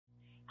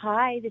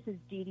Hi, this is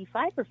Dee Dee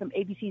Pfeiffer from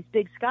ABC's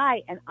Big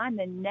Sky, and I'm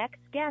the next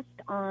guest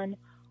on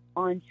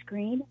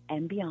Screen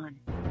and Beyond.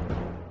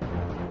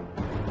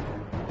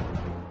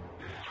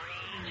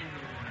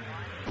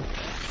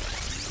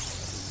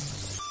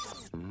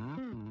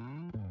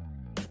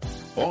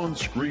 On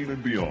Screen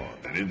and Beyond,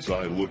 an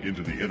inside look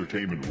into the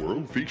entertainment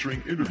world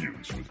featuring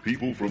interviews with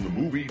people from the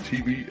movie,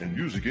 TV, and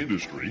music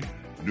industry,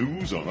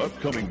 news on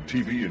upcoming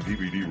TV and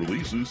DVD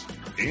releases,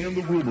 and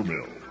the rumor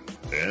mill.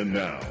 And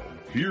now,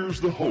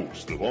 here's the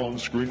host of On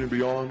Screen and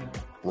Beyond,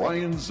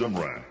 Brian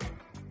Zemrak.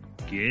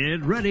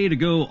 Get ready to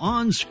go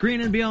On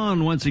Screen and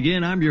Beyond. Once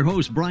again, I'm your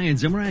host, Brian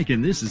Zemrak,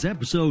 and this is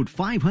episode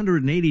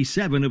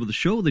 587 of the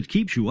show that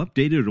keeps you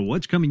updated on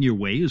what's coming your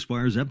way as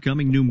far as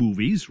upcoming new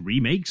movies,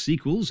 remakes,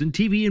 sequels, and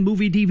TV and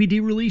movie DVD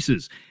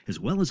releases, as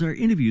well as our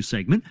interview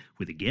segment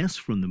with a guest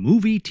from the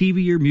movie,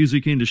 TV, or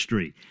music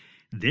industry.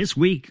 This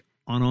week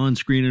on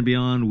Screen and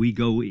Beyond, we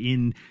go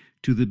in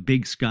to the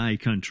Big Sky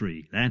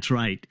country. That's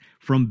right.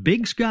 From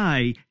Big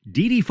Sky,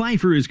 Dee Dee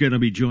Pfeiffer is going to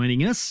be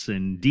joining us.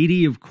 And Dee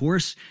Dee, of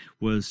course,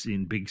 is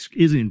in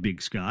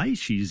Big Sky.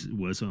 She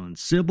was on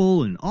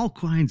Sybil and all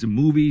kinds of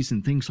movies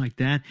and things like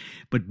that.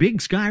 But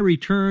Big Sky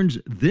returns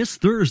this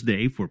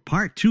Thursday for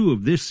part 2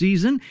 of this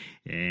season.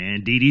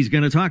 And Dee Dee's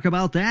going to talk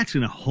about that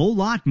and a whole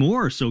lot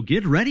more. So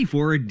get ready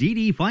for it. Dee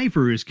Dee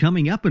Pfeiffer is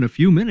coming up in a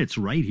few minutes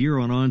right here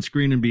on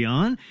Screen and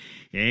Beyond.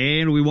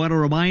 And we want to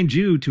remind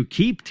you to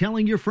keep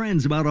telling your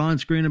friends about On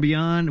Screen and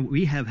Beyond.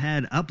 We have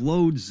had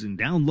uploads and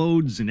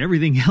downloads and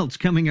everything else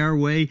coming our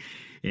way,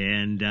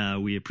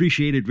 and we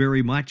appreciate it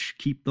very much.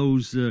 Keep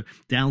those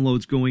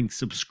downloads going.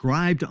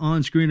 Subscribe to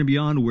On Screen and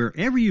Beyond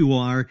wherever you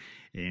are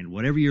and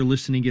whatever you're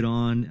listening it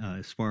on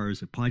as far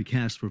as a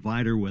podcast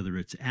provider, whether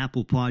it's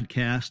Apple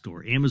Podcast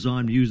or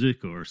Amazon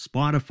Music or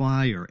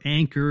Spotify or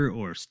Anchor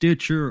or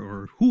Stitcher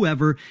or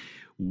whoever.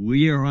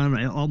 We are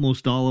on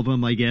almost all of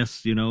them, I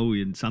guess,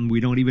 and some we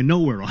don't even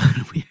know we're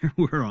on.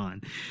 We're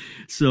on.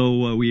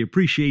 So we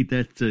appreciate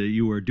that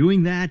you are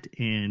doing that,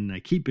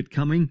 and keep it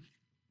coming.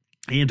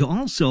 And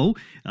also,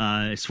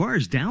 as far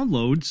as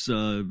downloads,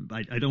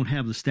 I don't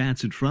have the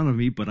stats in front of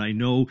me, but I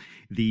know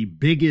the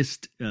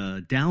biggest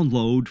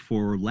download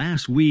for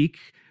last week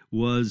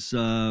was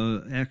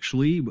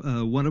actually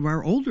one of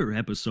our older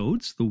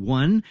episodes, the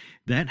one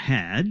that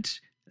had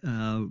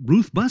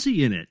Ruth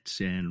Buzzy in it,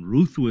 and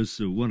Ruth was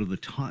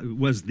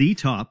the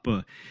top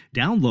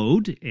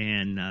download,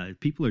 and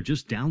people are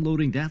just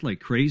downloading that like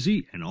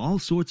crazy, and all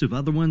sorts of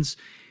other ones,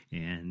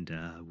 and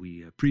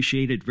we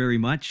appreciate it very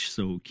much.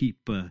 So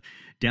keep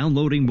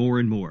downloading more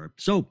and more.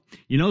 So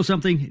you know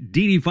something,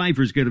 Dee Dee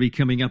Pfeiffer is going to be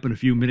coming up in a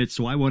few minutes,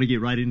 so I want to get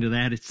right into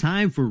that. It's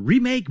time for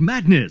Remake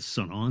Madness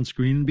on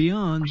Screen and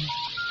Beyond.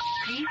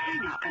 Please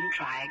hang up and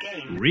try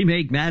again.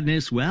 Remake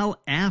Madness. Well,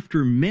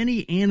 after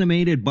many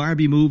animated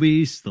Barbie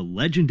movies, the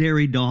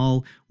legendary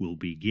doll will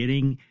be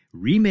getting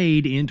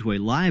remade into a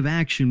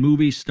live-action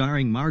movie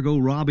starring Margot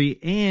Robbie,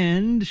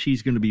 and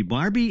she's going to be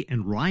Barbie,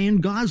 and Ryan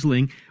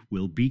Gosling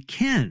will be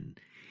Ken.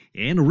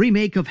 And a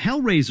remake of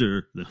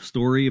Hellraiser. The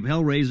story of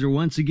Hellraiser,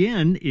 once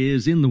again,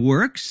 is in the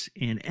works,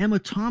 and Emma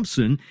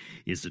Thompson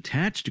is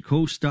attached to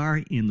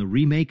co-star in the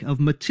remake of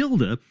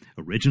Matilda,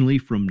 originally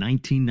from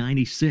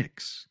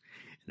 1996.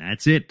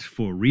 That's it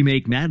for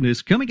Remake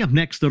Madness. Coming up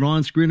next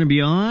on Screen and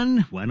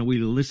Beyond, why don't we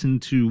listen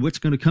to what's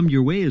going to come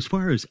your way as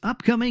far as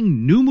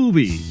upcoming new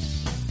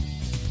movies.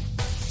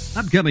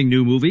 Upcoming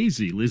new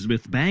movies,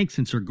 Elizabeth Banks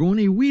and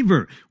Sigourney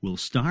Weaver will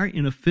star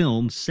in a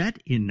film set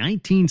in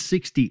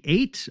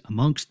 1968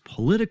 amongst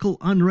political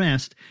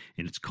unrest,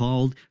 and it's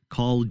called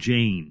Call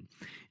Jane.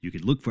 You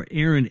could look for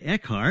Aaron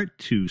Eckhart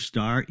to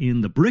star in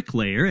The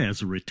Bricklayer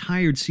as a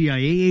retired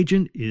CIA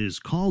agent is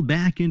called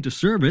back into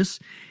service.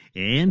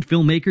 And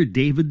filmmaker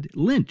David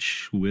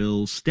Lynch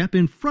will step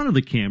in front of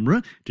the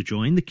camera to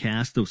join the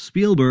cast of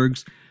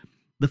Spielberg's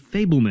The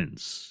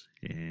Fabelmans.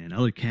 And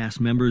other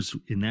cast members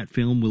in that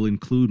film will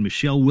include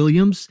Michelle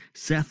Williams,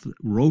 Seth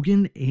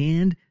Rogen,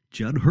 and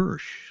Judd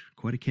Hirsch.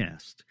 Quite a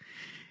cast.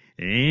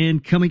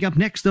 And coming up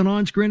next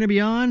on Screen and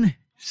Beyond,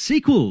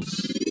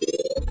 sequels.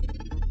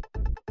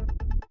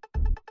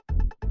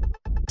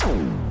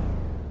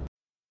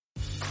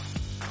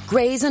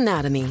 Grey's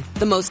Anatomy,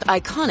 the most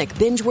iconic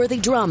binge-worthy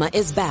drama,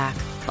 is back,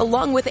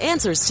 along with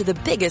answers to the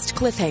biggest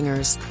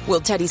cliffhangers. Will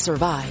Teddy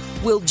survive?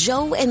 Will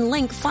Joe and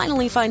Link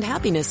finally find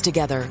happiness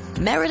together?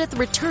 Meredith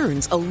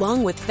returns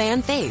along with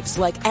fan faves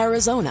like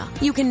Arizona.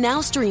 You can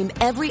now stream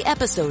every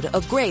episode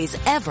of Grey's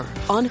ever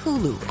on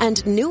Hulu,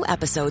 and new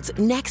episodes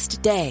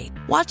next day.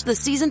 Watch the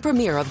season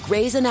premiere of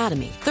Grey's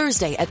Anatomy,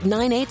 Thursday at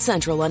 9/8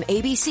 Central on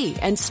ABC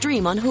and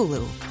stream on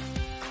Hulu.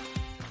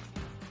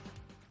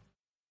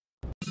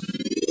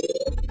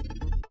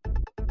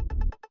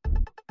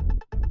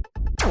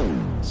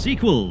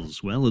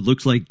 Sequels. Well, it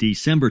looks like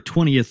December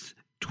 20th,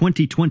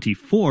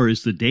 2024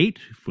 is the date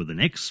for the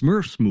next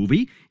Smurfs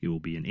movie. It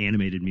will be an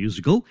animated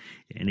musical.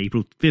 And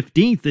April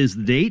 15th is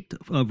the date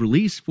of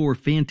release for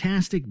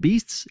Fantastic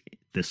Beasts,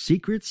 The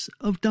Secrets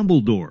of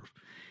Dumbledore.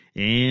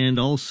 And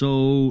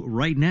also,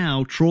 right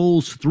now,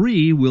 Trolls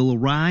 3 will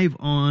arrive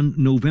on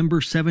November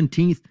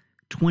 17th,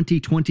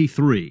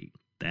 2023.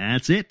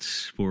 That's it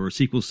for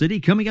Sequel City.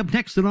 Coming up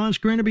next at On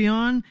Screen and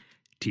Beyond,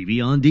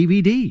 TV on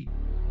DVD.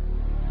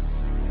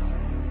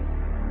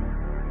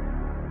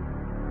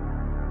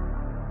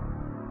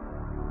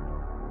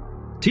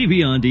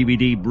 TV on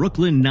DVD,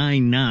 Brooklyn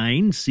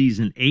Nine-Nine,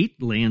 Season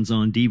 8 lands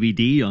on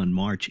DVD on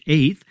March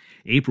 8th.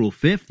 April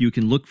 5th, you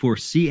can look for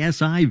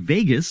CSI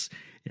Vegas,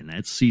 and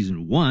that's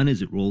Season 1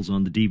 as it rolls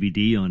on the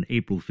DVD on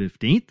April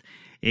 15th.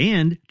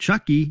 And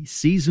Chucky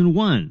Season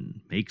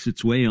 1 makes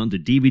its way onto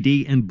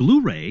DVD and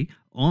Blu-ray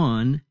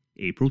on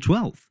April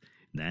 12th.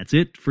 That's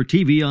it for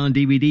TV on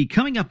DVD.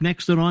 Coming up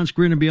next on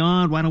Screen and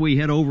Beyond, why don't we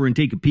head over and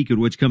take a peek at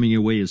what's coming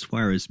your way as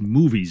far as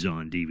movies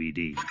on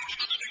DVD.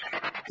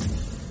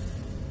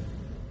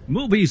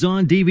 Movies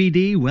on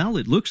DVD, well,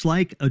 it looks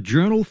like A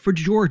Journal for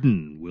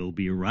Jordan will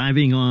be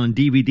arriving on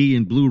DVD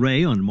and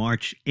Blu-ray on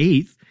March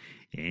 8th,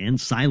 and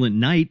Silent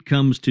Night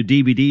comes to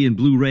DVD and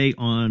Blu-ray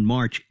on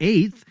March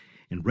 8th,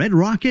 and Red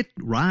Rocket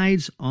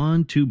rides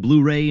on to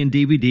Blu-ray and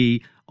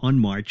DVD on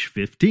March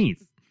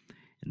 15th.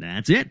 And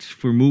that's it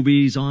for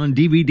movies on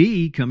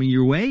DVD coming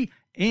your way.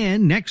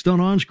 And next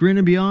on Screen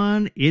and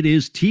Beyond, it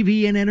is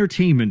TV and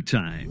entertainment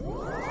time.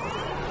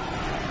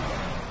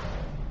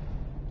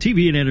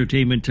 TV and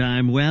entertainment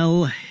time,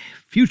 well,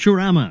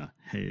 Futurama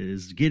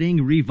is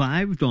getting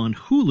revived on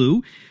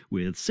Hulu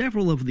with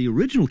several of the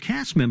original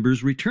cast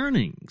members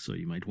returning, so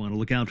you might want to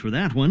look out for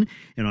that one.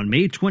 And on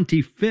May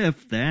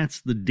 25th,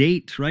 that's the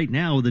date right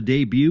now, the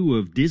debut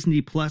of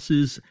Disney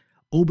Plus's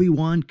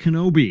Obi-Wan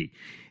Kenobi.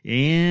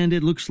 And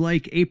it looks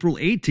like April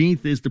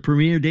 18th is the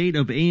premiere date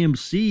of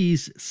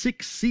AMC's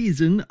 6th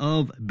season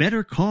of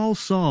Better Call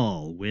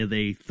Saul, with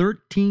a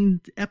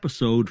 13th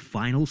episode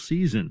final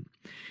season.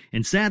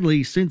 And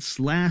sadly,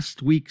 since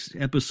last week's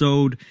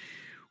episode,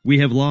 we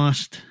have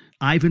lost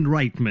Ivan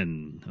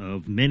Reitman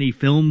of many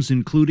films,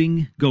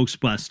 including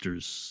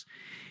Ghostbusters.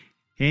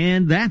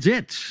 And that's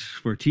it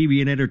for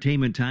TV and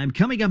entertainment time.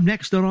 Coming up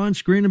next on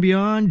Screen and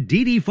Beyond,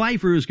 Dee Dee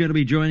Pfeiffer is going to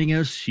be joining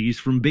us. She's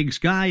from Big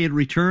Sky. It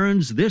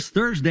returns this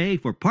Thursday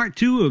for part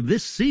 2 of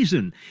this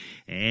season.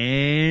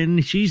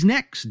 And she's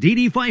next, Dee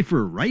Dee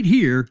Pfeiffer, right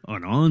here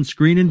on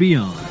Screen and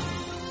Beyond.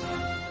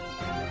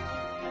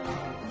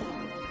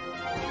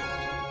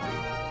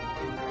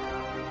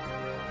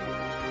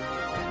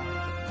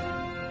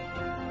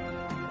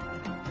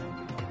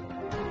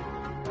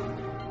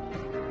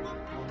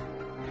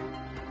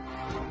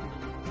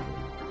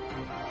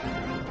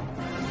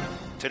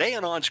 Today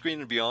on Screen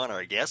and Beyond,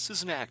 our guest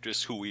is an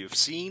actress who we have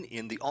seen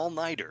in The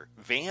All-Nighter,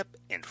 Vamp,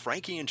 and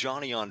Frankie and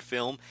Johnny on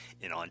film,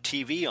 and on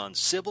TV on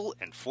Sybil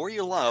and For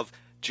Your Love,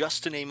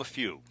 just to name a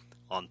few.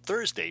 On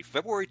Thursday,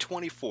 February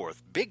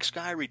 24th, Big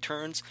Sky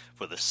returns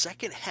for the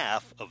second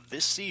half of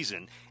this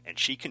season, and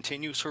she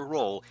continues her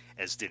role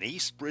as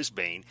Denise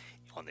Brisbane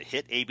on the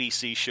hit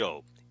ABC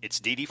show. It's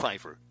Dee Dee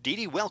Pfeiffer. Dee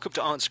Dee, welcome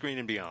to On Screen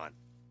and Beyond.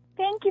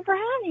 Thank you for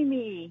having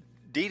me.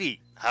 Dee Dee,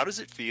 how does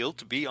it feel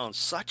to be on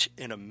such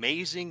an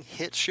amazing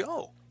hit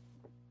show?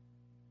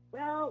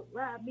 Well,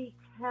 let me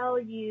tell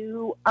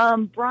you,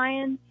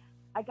 Brian,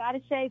 I got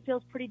to say, it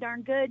feels pretty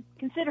darn good,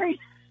 considering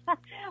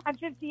I'm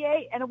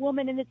 58 and a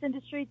woman in this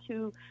industry.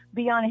 To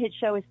be on a hit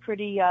show is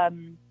pretty,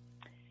 I'm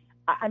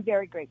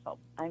very grateful.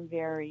 I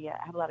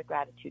have a lot of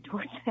gratitude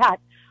towards that.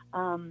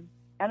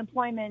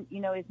 Unemployment,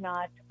 is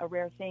not a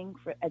rare thing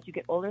as you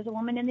get older as a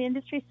woman in the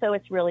industry, so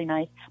it's really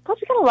nice. Plus,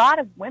 we got a lot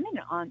of women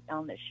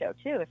on this show,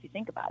 too, if you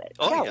think about it.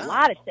 Oh, yeah. A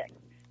lot of chicks.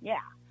 Yeah.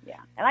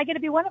 And I get to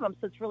be one of them,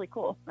 so it's really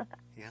cool.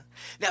 Yeah.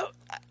 Now,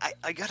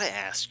 I got to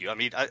ask you,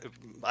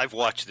 I've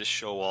watched this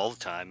show all the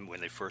time when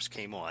they first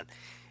came on,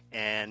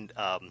 and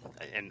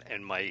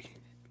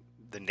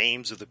the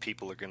names of the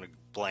people are going to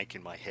blank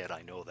in my head.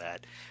 I know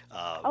that.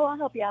 I'll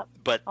help you out.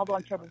 Although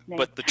I'm trouble with names.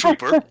 But the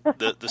trooper,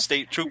 the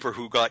state trooper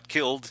who got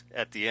killed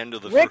at the end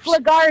of the Rick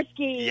first...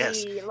 Legarsky.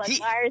 Yes.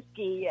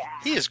 Legarsky, yeah.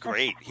 He is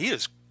great. He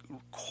is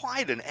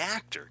quite an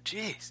actor.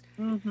 Jeez.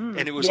 Mm-hmm.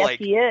 And it was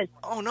he is.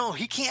 Oh, no,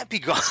 he can't be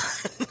gone.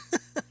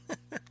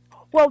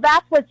 Well,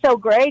 that's what's so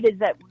great is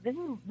that this is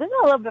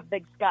a little bit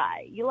Big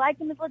Sky. You like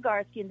him as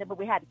Legarsky, but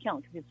we had to kill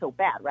him because he's so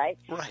bad, right?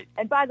 Right.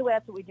 And by the way,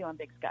 that's what we do on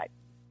Big Sky.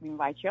 We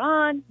invite you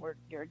on,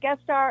 you're a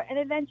guest star, and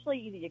eventually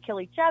either you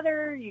kill each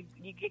other, you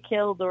get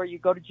killed, or you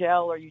go to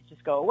jail, or you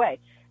just go away.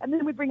 And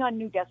then we bring on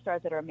new guest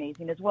stars that are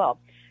amazing as well.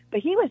 But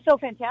he was so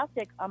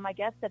fantastic on my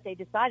guest that they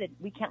decided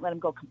we can't let him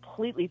go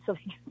completely, so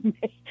they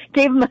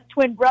gave him a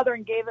twin brother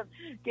and gave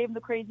him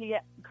the crazy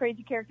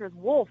character as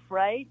Wolf,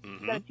 right?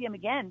 Mm-hmm. You got to see him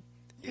again.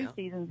 Yeah. 2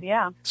 seasons,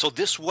 yeah. So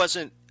this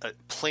wasn't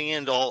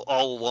planned all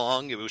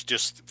along. It was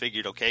just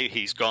figured, okay,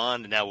 he's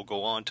gone, and now we'll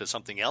go on to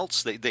something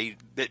else. They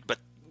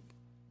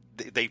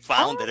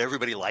found that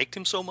everybody liked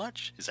him so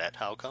much? Is that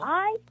how it comes?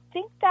 I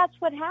think that's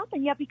what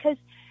happened, yeah, because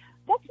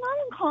that's not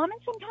uncommon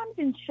sometimes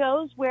in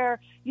shows where,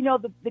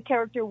 the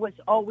character was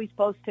always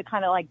supposed to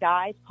kind of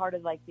die as part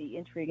of the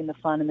intrigue and the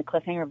fun and the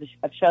cliffhanger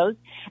of shows.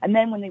 And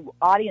then when the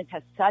audience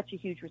has such a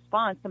huge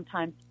response,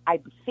 sometimes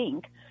I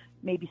think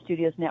maybe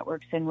studios,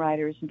 networks, and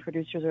writers and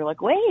producers are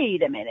like,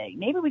 wait a minute,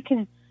 maybe we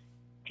can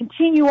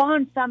continue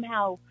on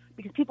somehow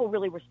because people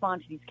really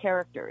respond to these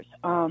characters.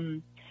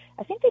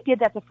 I think they did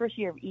that the first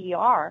year of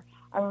ER.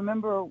 I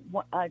remember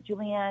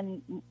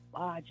Julianne,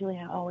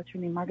 what's her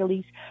name,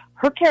 Margulies.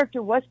 Her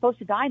character was supposed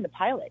to die in the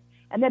pilot.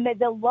 And then they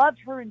loved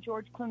her and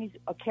George Clooney's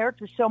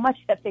character so much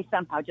that they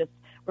somehow just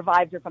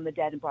revived her from the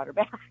dead and brought her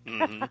back.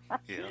 Mm-hmm.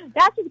 Yeah.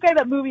 That's what's great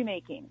about movie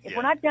making. If Yeah.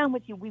 we're not done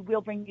with you, we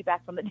will bring you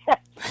back from the dead.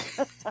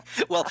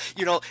 Well,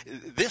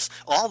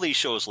 all these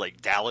shows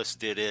like Dallas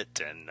did it,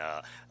 and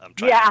I'm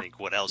trying to think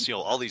what else.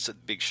 All these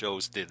big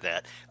shows did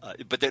that.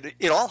 But then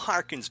it all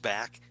harkens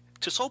back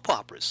to soap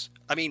operas.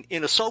 I mean,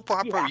 in a soap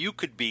opera, you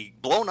could be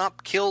blown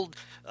up, killed,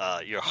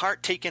 your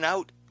heart taken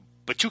out,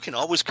 but you can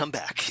always come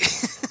back.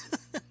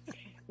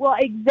 Well,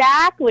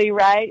 exactly,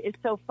 right? It's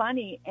so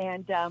funny.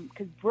 And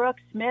because Brooke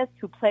Smith,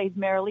 who plays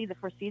Marilee the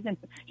first season,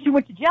 she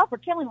went to jail for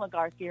killing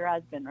Legarsky, her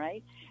husband,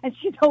 right? And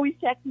she's always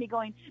texting me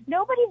going,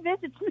 nobody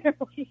visits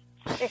Marilee's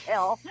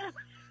jail.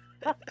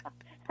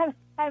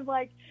 I'm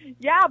like,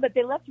 yeah, but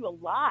they left you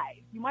alive.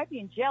 You might be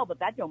in jail, but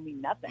that don't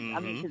mean nothing. Mm-hmm.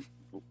 I mean,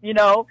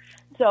 'cause,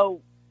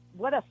 so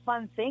what a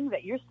fun thing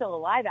that you're still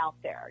alive out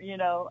there,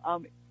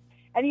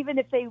 And even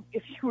if you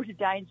were to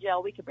die in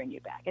jail, we could bring you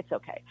back. It's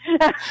okay.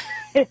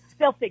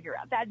 They'll figure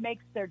out. That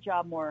makes their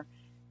job more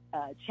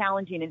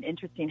challenging and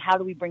interesting. How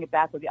do we bring it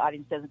back where the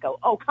audience doesn't go,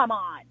 oh, come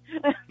on.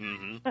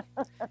 Mm-hmm.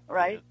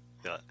 Right?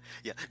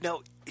 Yeah.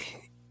 Now,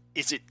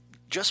 is it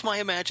just my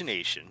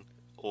imagination,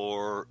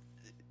 or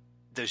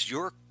does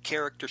your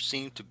character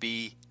seem to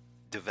be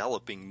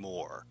developing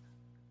more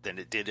than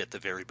it did at the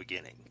very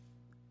beginning?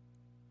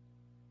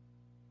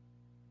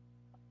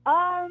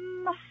 Well,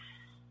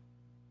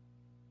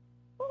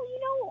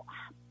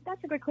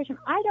 that's a great question.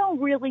 I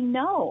don't really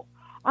know.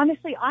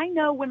 Honestly, I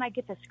know when I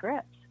get the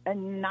script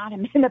and not a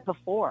minute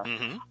before.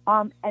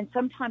 Mm-hmm. And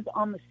sometimes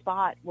on the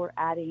spot we're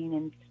adding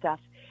and stuff.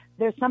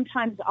 There's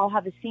sometimes I'll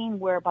have a scene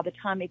where by the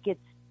time it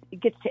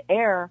gets to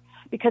air,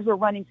 because we're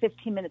running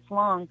 15 minutes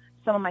long,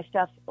 some of my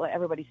stuff,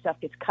 everybody's stuff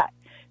gets cut.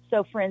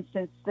 So, for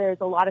instance, there's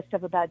a lot of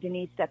stuff about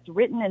Denise that's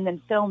written and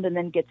then filmed and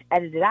then gets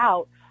edited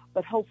out,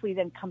 but hopefully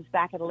then comes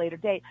back at a later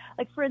date.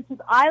 Like, for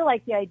instance, I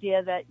like the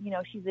idea that,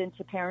 she's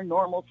into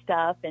paranormal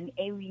stuff and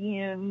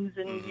aliens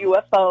and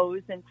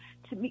UFOs. And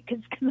to me,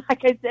 because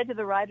like I said to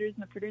the writers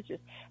and the producers,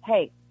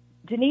 hey,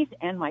 Denise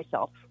and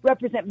myself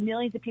represent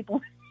millions of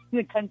people in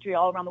the country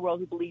all around the world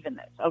who believe in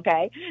this,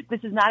 okay?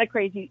 This is not a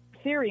crazy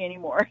theory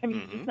anymore. I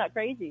mean, it's not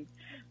crazy.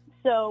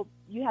 So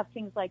you have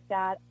things like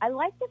that. I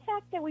like the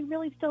fact that we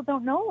really still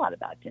don't know a lot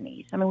about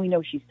Denise. I mean, we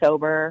know she's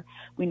sober.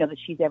 We know that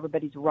she's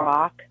everybody's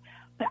rock.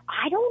 But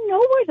I don't know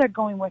where they're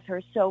going with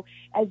her. So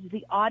as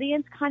the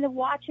audience kind of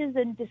watches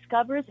and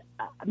discovers,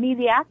 me,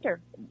 the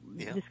actor,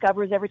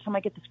 discovers every time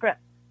I get the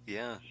script.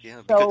 Yeah.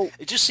 So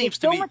it just seems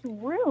to me so much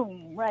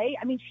room, right?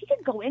 I mean, she can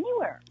go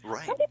anywhere.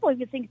 Right. Some people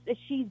even think that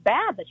she's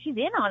bad, that she's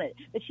in on it,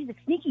 that she's a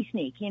sneaky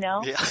sneak, Yeah.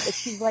 that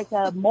she's like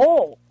a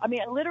mole. I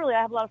mean, literally,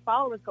 I have a lot of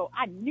followers go,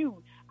 I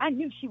knew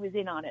she was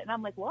in on it. And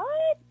I'm like,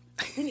 what?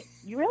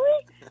 You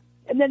really?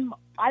 And then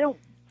I don't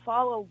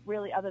follow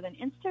really other than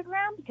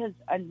Instagram because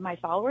my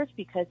followers,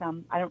 because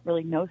I don't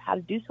really know how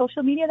to do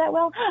social media that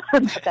well.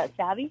 I'm not that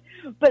savvy.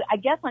 But I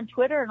guess on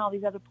Twitter and all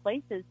these other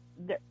places,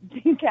 the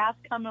cast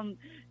come on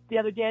the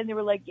other day and they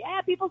were like,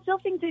 yeah, people still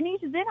think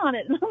Denise is in on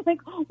it. And I'm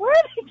like, where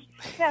are they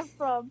getting that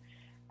from?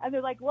 And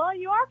they're like, well,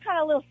 you are kind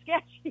of a little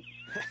sketchy.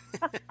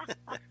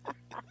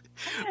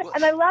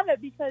 And I love it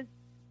because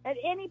at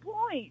any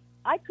point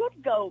I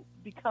could go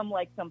become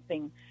like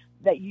something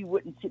that you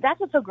wouldn't see. That's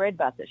what's so great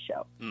about this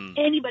show.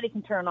 Anybody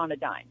can turn on a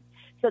dime.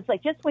 So it's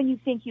like, just when you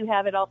think you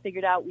have it all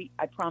figured out,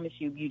 I promise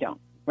you don't,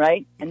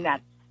 right? And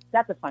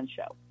that's a fun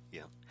show.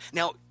 Yeah.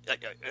 Now,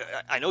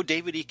 I know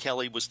David E.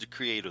 Kelley was the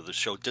creator of the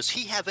show. Does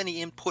he have any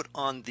input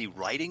on the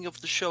writing of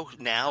the show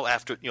now,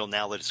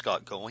 now that it's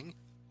got going?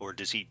 Or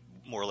does he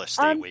more or less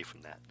stay away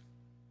from that?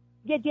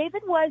 Yeah,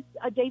 David's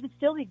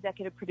still the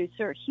executive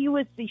producer. He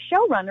was the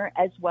showrunner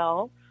as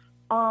well,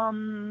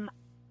 the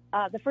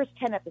first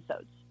 10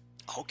 episodes.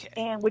 Okay.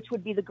 And which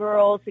would be the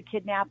girls, the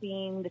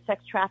kidnapping, the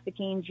sex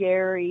trafficking,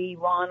 Jerry,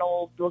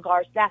 Ronald,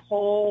 Lagarce, that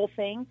whole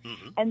thing.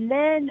 Mm-hmm. And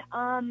then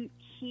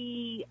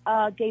he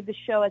gave the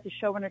show as a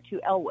showrunner to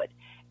Elwood.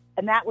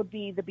 And that would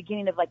be the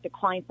beginning of like the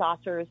Klein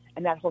Saucers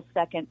and that whole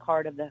second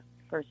part of the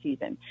first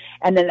season.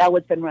 And then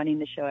Elwood's been running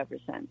the show ever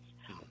since.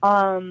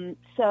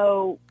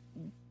 So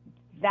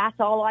that's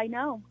all I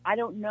know. I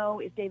don't know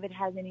if David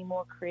has any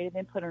more creative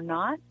input or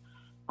not.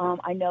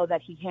 I know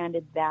that he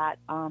handed that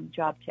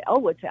job to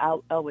Elwood.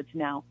 Elwood's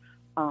now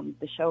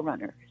the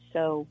showrunner.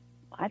 So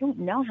I don't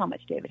know how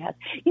much David has.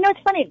 It's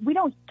funny. We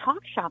don't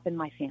talk shop in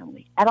my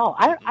family at all.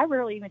 I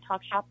rarely even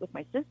talk shop with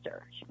my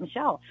sister,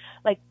 Michelle.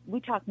 Like,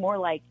 we talk more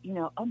like,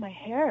 oh, my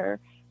hair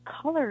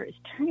color is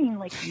turning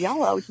like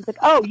yellow. She's like,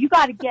 oh, you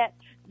got to get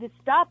this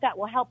stuff that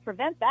will help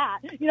prevent that,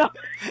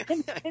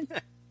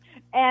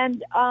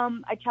 And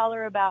I tell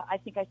her about, I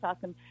think I saw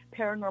some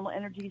paranormal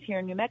energies here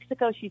in New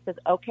Mexico. She says,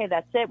 okay,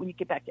 that's it. When you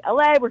get back to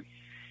LA, we're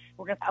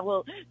going to have a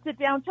little sit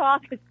down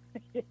talk.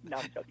 No,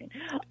 I'm joking.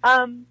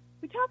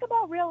 We talk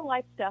about real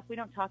life stuff. We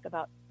don't talk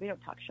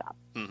shop.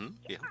 Mm-hmm.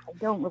 Yeah.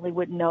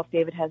 Wouldn't know if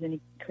David has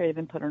any creative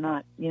input or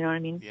not. You know what I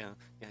mean? Yeah.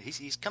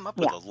 He's come up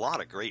with a lot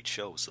of great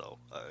shows, though.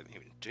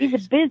 He's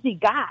a busy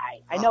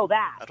guy. I know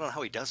that. I don't know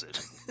how he does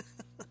it.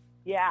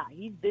 Yeah,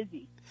 he's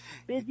busy.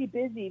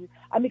 Busy.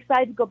 I'm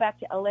excited to go back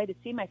to LA to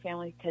see my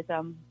family because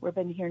we've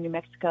been here in New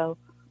Mexico.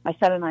 My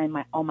son and I and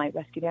all my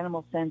rescued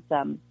animals since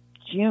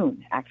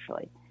June,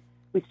 actually.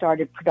 We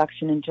started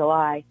production in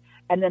July.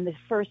 And then the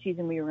first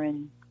season we were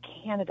in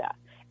Canada.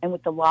 And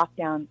with the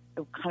lockdown,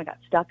 it kind of got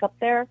stuck up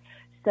there.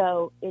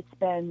 So it's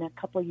been a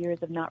couple of years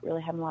of not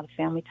really having a lot of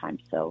family time.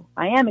 So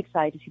I am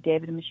excited to see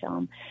David and Michelle,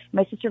 and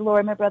my sister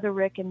Laura, my brother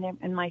Rick,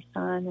 and my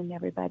son and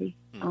everybody.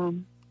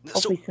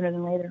 Hopefully sooner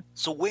than later.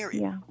 So where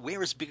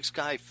is Big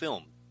Sky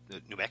filmed?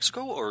 New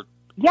Mexico or?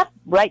 Yep.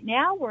 Right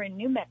now we're in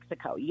New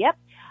Mexico. Yep.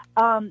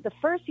 The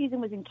first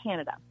season was in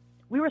Canada.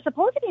 We were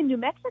supposed to be in New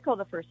Mexico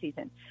the first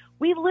season.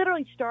 We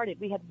literally started.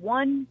 We had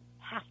one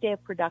half day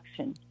of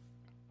production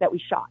that we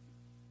shot.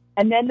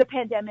 And then the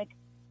pandemic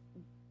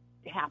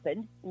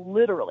happened,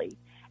 literally.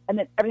 And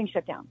then everything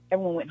shut down.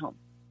 Everyone went home.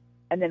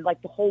 And then,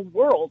 like the whole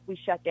world, we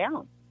shut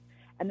down.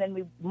 And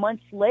then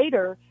months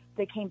later,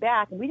 they came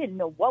back, and we didn't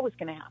know what was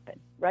going to happen,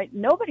 right?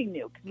 Nobody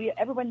knew because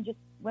everyone just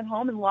went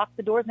home and locked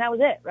the doors, and that was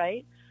it,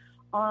 right?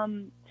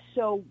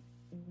 So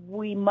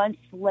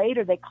months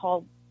later, they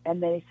called,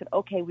 and they said,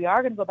 okay, we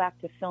are going to go back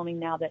to filming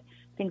now that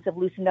things have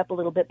loosened up a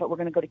little bit, but we're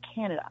going to go to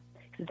Canada.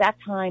 Because at that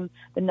time,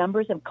 the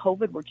numbers of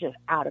COVID were just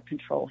out of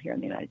control here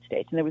in the United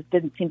States, and there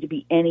didn't seem to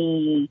be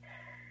any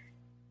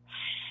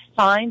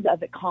signs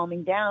of it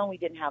calming down. We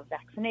didn't have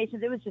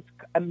vaccinations. It was just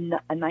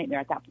a nightmare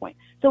at that point.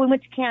 So we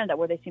went to Canada,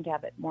 where they seemed to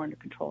have it more under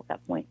control at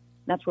that point.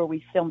 And that's where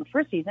we filmed the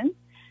first season.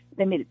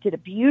 They did a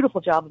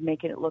beautiful job of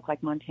making it look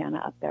like Montana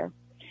up there.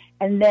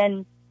 And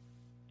then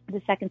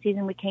the second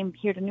season, we came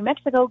here to New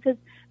Mexico because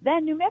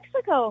then New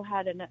Mexico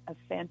had a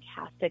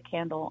fantastic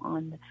handle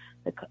on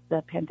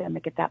the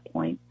pandemic at that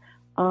point.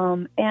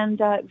 And it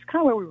was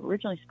kind of where we were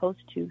originally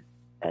supposed to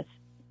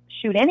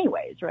shoot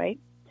anyways, right?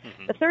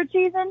 Mm-hmm. The third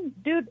season,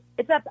 dude,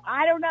 it's up.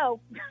 I don't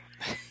know.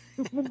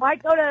 We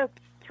might go to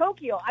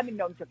Tokyo. I mean,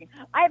 no, I'm joking.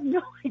 I have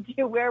no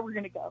idea where we're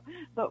going to go,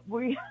 but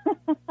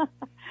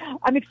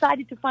I'm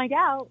excited to find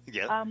out.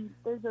 Yeah.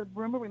 There's a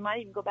rumor we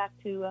might even go back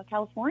to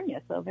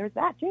California, so there's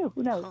that too.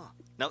 Who knows?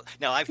 Huh.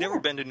 Now I've never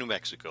been to New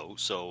Mexico,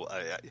 so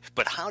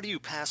but how do you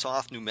pass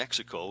off New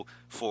Mexico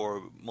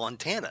for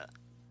Montana?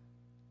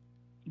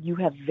 You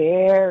have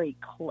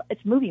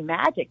it's movie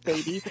magic,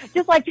 baby.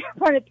 Just like you're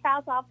trying to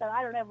pass off that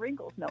I don't have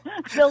wrinkles. No.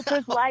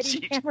 Filters,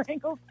 lighting, camera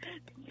angles.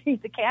 The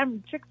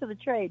tricks of the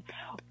trade.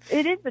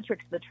 It is the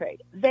tricks of the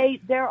trade.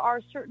 There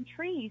are certain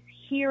trees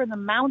here in the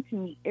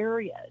mountain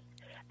areas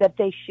that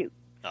they shoot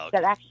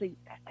that actually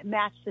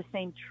match the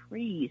same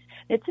trees.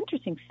 It's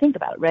interesting to think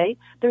about it, right?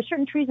 There are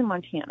certain trees in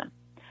Montana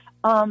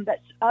that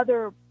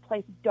other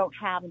places don't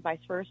have and vice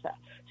versa.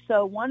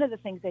 So one of the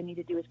things they need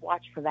to do is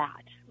watch for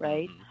that,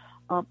 right? Mm-hmm.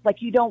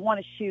 Like you don't want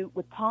to shoot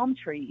with palm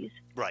trees.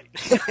 Right.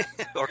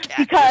 Or cactus.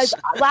 Because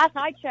last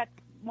I checked,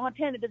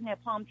 Montana doesn't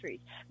have palm trees.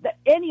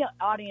 Any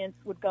audience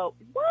would go,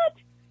 what?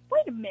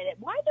 Wait a minute.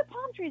 Why are there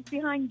palm trees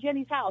behind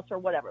Jenny's house or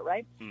whatever,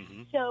 right?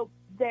 Mm-hmm. So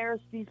there's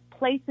these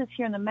places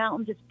here in the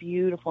mountains. It's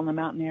beautiful in the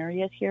mountain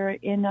areas here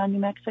in New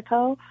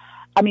Mexico.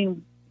 I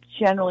mean,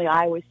 generally,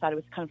 I always thought it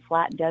was kind of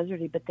flat and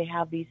deserty, but they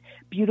have these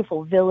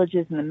beautiful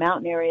villages in the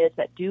mountain areas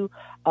that do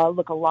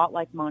look a lot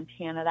like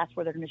Montana. That's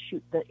where they're going to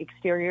shoot the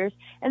exteriors.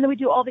 And then we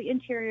do all the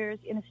interiors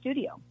in a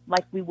studio,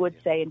 like we would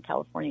say in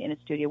California in a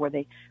studio where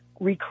they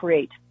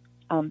recreate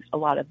a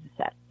lot of the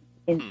sets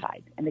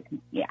inside. And they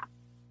can,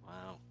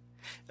 Wow.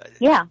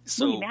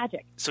 Movie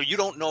magic. So you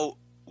don't know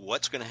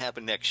what's going to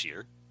happen next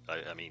year.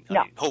 I mean,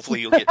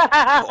 hopefully you'll get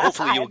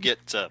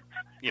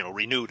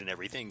renewed and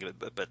everything,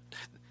 but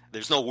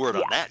there's no word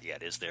on that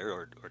yet, is there?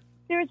 Or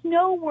There's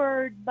no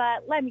word,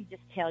 but let me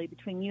just tell you,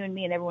 between you and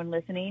me and everyone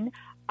listening,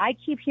 I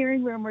keep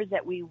hearing rumors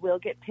that we will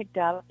get picked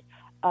up.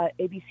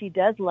 ABC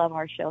does love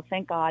our show,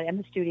 thank God, and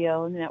the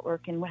studio and the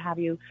network and what have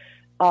you.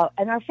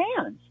 And our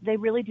fans, they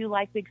really do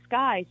like Big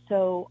Sky.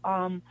 So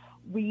I'm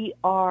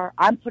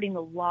putting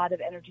a lot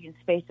of energy and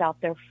space out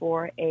there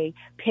for a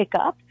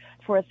pickup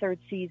for a third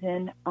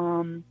season.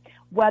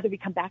 Whether we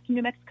come back to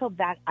New Mexico,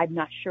 that I'm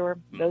not sure.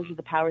 Those are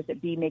the powers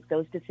that be make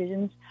those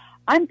decisions.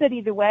 I'm good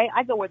either way.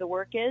 I go where the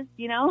work is,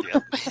 Yeah.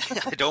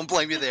 I don't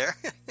blame you there.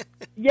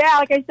 Yeah,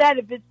 like I said,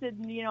 if it's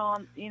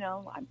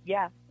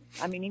yeah.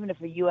 I mean, even if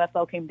a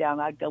UFO came down,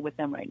 I'd go with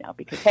them right now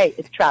because, hey,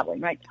 it's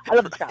traveling, right? I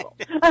love to travel.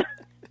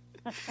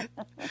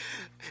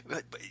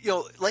 But,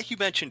 like you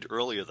mentioned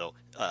earlier, though,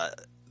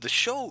 the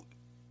show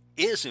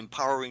is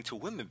empowering to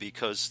women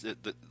because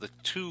the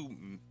two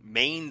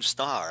main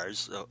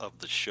stars of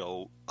the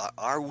show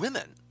are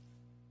women.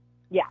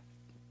 Yeah.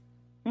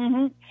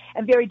 Mm-hmm.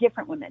 And very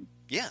different women.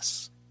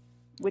 Yes.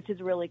 Which is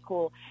really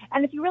cool.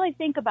 And if you really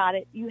think about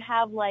it, you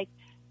have like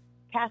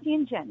Kathy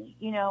and Jenny,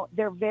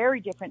 they're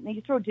very different. And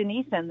you throw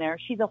Denise in there,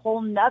 she's a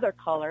whole nother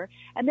color.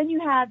 And then you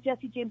have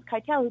Jesse James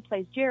Keitel, who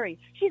plays Jerry.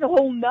 She's a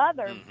whole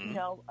nother,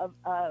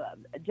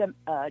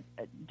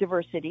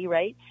 diversity,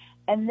 right?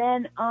 And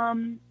then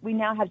we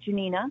now have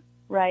Janina,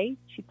 right?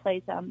 She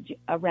plays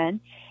Ren.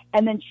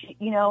 And then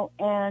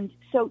and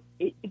so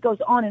it goes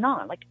on and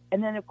on.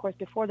 And then of course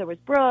before there was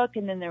Brooke,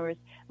 and then there was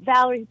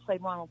Valerie, who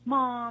played Ronald's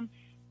mom.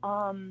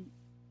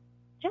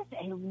 Just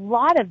a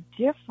lot of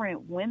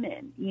different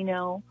women,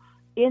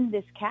 in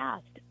this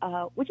cast,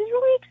 which is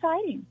really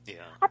exciting. Yeah.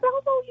 But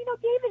also,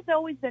 David's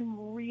always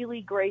been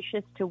really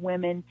gracious to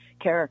women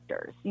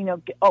characters.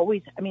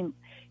 Always. I mean,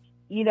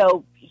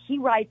 he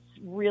writes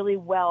really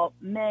well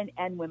men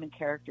and women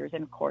characters,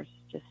 and of course,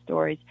 just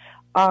stories.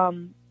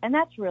 And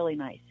that's really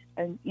nice.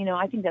 And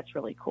I think that's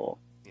really cool.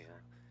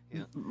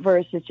 Yeah.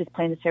 Versus just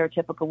playing the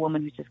stereotypical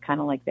woman who's just kind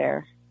of like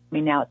there. I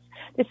mean, now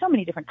there's so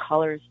many different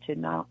colors to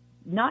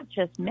not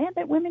just men,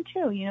 but women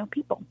too.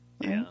 People.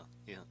 Right?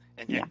 Yeah.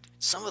 And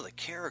some of the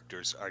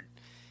characters are,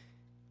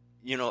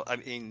 I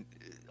mean,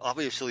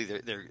 obviously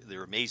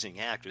they're amazing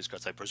actors,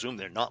 because I presume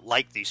they're not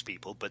like these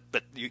people, but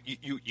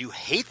you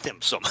hate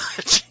them so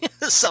much.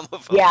 Some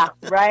of them. Yeah,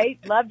 right.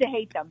 Love to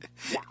hate them.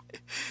 Yeah.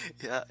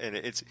 Yeah, and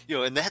it's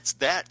and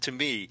that to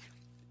me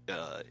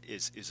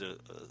is a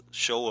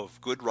show of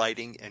good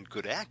writing and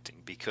good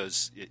acting,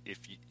 because if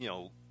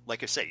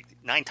like I say,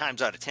 9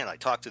 times out of 10 I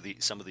talk to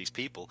some of these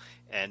people,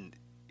 and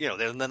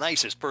they're the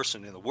nicest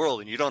person in the world,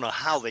 and you don't know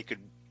how they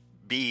could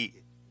be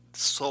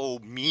so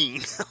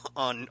mean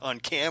on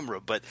camera,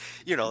 but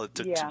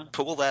to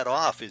pull that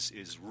off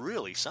is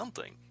really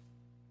something.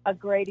 A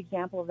great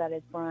example of that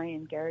is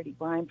Brian Garrity.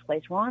 Brian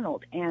plays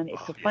Ronald, and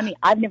it's funny.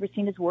 I've never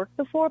seen his work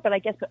before, but I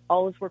guess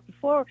all his work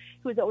before,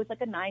 he was always like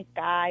a nice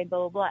guy, blah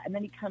blah blah. And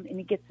then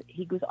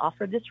he goes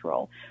offered this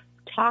role.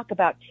 Talk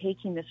about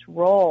taking this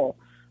role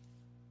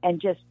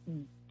and just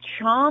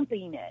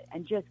chomping it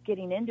and just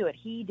getting into it.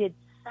 He did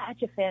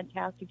such a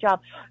fantastic job.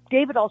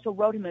 David also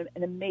wrote him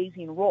an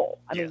amazing role.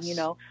 I mean,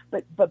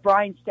 but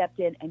Brian stepped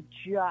in and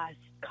just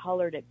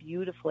colored it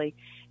beautifully,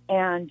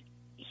 and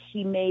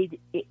he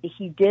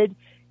did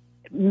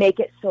make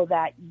it so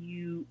that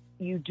you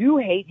do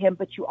hate him,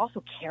 but you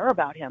also care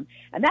about him.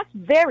 And that's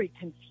very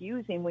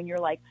confusing when you're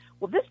like,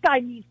 well, this guy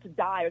needs to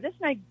die, or this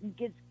guy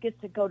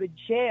gets to go to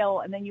jail,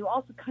 and then you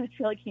also kind of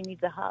feel like he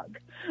needs a hug.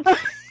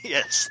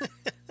 Yes.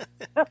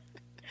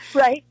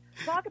 Right?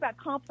 Talk about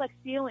complex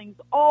feelings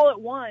all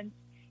at once.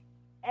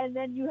 And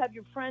then you have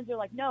your friends who are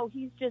like, no,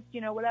 he's just,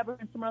 whatever.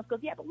 And someone else goes,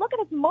 yeah, but look at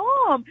his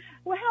mom.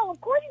 Well, hell, of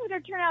course he was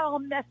going to turn out all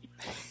messed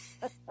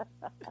up.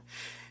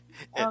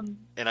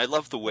 And I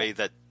love the way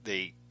that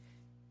they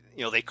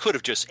could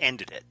have just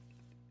ended it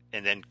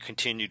and then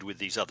continued with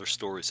these other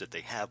stories that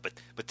they have.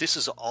 But this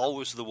is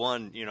always the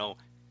one,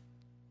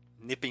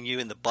 nipping you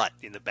in the butt,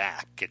 in the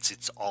back.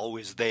 It's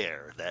always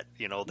there,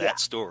 that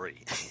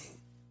story.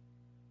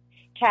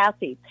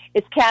 Cassie.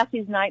 It's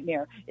Cassie's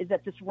nightmare, is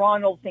that this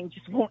Ronald thing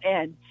just won't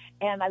end.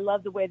 And I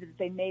love the way that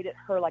they made it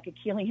her like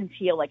Achilles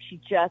heel, like she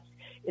just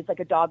is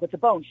like a dog with a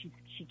bone.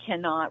 She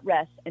cannot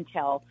rest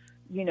until,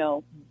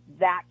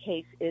 that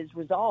case is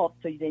resolved.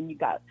 So then you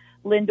got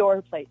Omar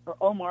who plays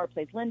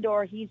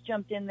Lindor. He's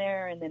jumped in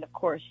there. And then, of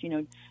course,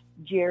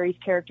 Jerry's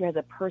character has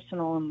a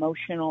personal,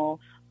 emotional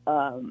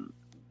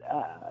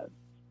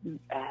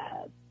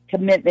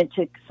commitment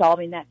to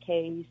solving that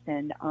case.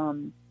 And,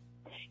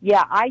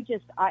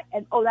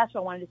 that's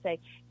what I wanted to say.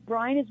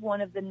 Brian is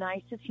one of the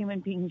nicest human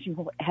beings you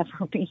will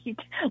ever meet.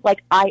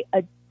 Like, I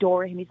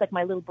adore him. He's like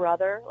my little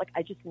brother. Like,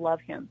 I just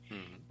love him.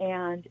 Mm-hmm.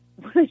 And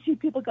when I see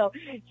people go,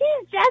 he's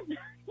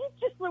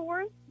just the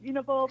worst,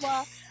 blah, blah,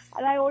 blah.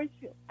 And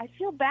I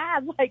feel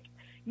bad. Like,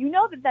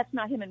 that's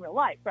not him in real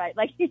life, right?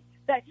 Like,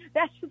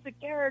 that's just a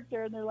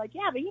character. And they're like,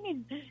 yeah, but he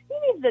needs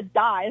to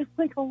die. And I'm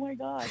like, oh my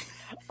God.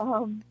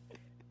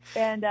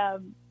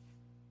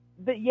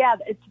 But yeah,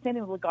 it's the same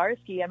thing with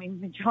Legarsky. I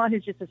mean, John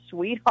is just a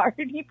sweetheart.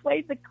 He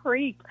plays a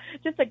creep,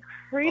 just a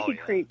creepy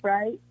creep,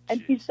 right? And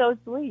he's so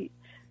sweet.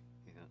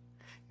 Yeah.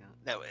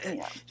 Now,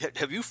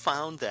 have you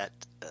found that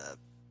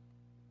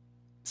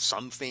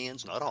some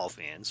fans, not all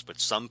fans, but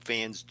some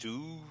fans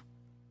do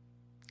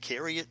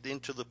carry it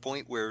into the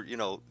point where,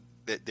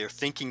 that they're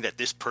thinking that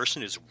this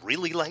person is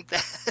really like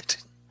that?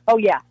 Oh,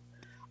 yeah.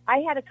 I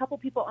had a couple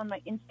people on my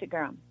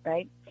Instagram,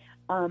 right?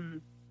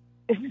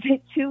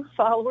 2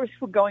 followers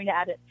were going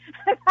at it.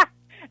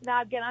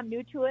 Now, again, I'm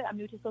new to it. I'm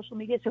new to social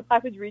media, so I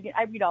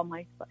read all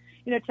my stuff.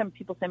 Some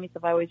people send me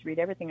stuff. I always read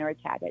everything, or I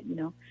tag it,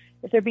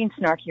 If they're being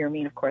snarky or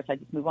mean, of course, I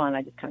just move on.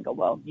 I just kind of go,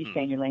 well, you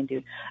stay in your lane,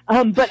 dude.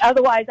 But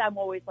otherwise, I'm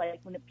always like,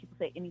 when people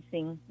say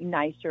anything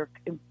nice or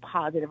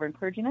positive or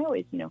encouraging, I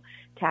always,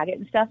 tag it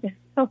and stuff. And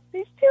so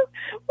these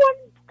one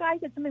guy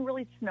said something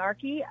really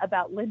snarky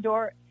about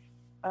Lindor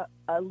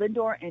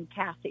and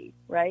Cassie,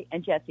 right?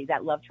 And Jesse,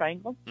 that love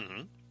triangle.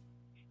 Mm-hmm.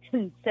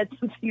 And said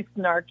something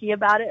snarky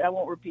about it. I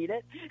won't repeat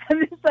it.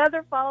 And this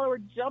other follower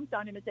jumped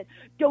on him and said,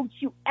 "Don't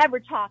you ever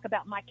talk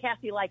about my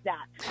Cassie like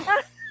that."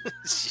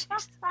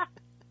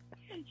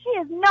 she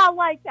is not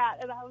like that.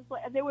 And I was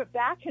like, and they went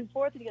back and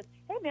forth, and he goes,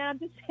 hey man, I'm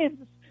just saying,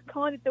 just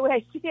calling it the way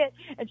I see it.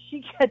 And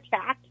she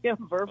attacked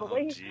him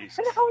verbally. Oh, geez.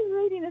 And I was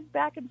reading this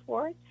back and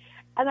forth.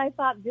 And I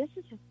thought, this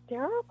is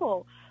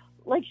hysterical.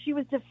 Like, she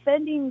was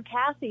defending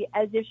Cassie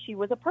as if she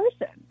was a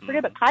person.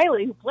 Forget about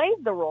Kylie, who plays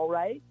the role,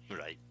 right?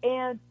 Right.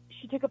 And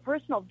she took it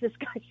personal. This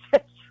guy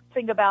said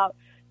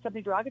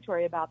something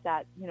derogatory about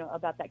that,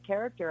 about that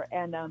character.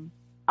 And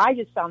I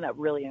just found that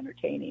really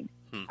entertaining.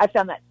 I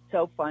found that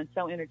so fun,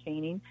 so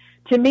entertaining.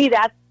 To me,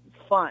 that's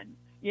fun.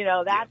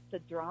 That's the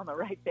drama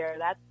right there.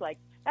 That's like,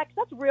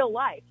 that's real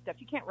life stuff.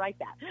 You can't write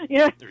that.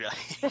 Right.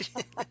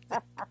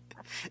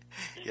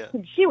 Yeah.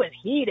 She was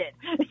heated.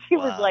 She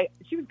was Wow. like,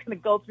 she was going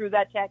to go through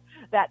that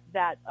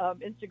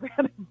Instagram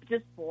and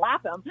just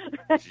slap him.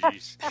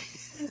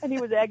 Jeez. And he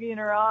was egging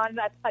her on.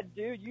 I thought,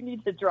 dude, you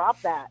need to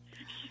drop that.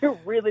 You're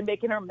really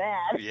making her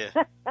mad. Yeah.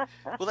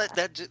 Well,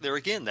 that there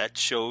again, that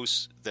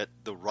shows that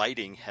the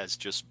writing has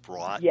just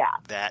brought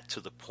that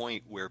to the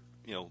point where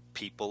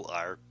people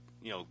are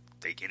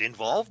they get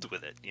involved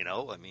with it.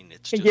 I mean,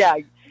 it's just,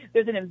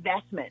 there's an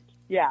investment.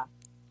 Yeah.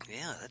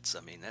 Yeah,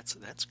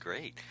 that's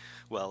great.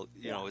 Well,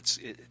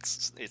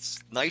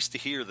 it's nice to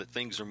hear that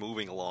things are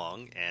moving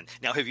along. And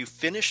now, have you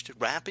finished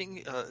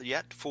wrapping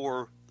yet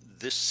for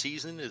this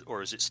season,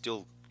 or is it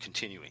still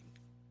continuing?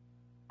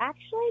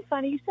 Actually,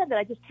 funny you said that.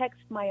 I just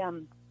texted my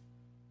son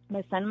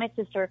and my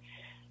sister,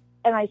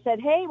 and I said,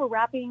 hey, we're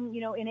wrapping,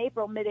 in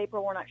April,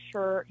 mid-April. We're not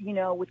sure,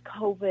 with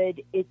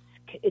COVID,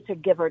 it's a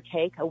give or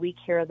take, a week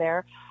here or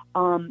there.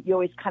 You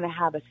always kind of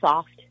have a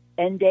soft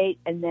end date,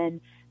 and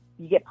then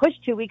you get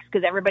pushed 2 weeks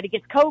because everybody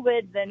gets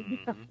COVID. Then,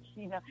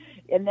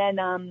 and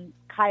then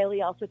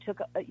Kylie also took,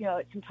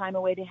 some time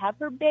away to have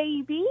her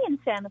baby in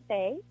Santa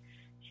Fe.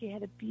 She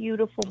had a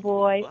beautiful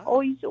boy. Wow. Oh,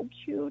 he's so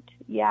cute.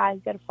 Yeah,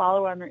 you've got to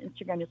follow her on her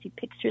Instagram. You'll see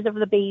pictures of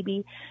the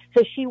baby.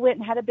 So she went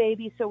and had a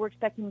baby, so we're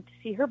expecting to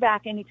see her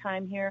back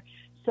anytime here.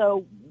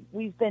 So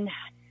it's been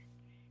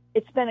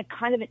a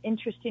kind of an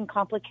interesting,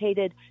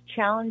 complicated,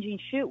 challenging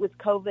shoot with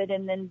COVID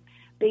and then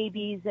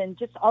babies and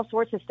just all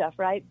sorts of stuff,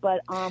 right?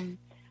 But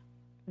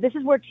this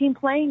is where team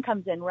playing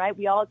comes in, right?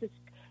 We all just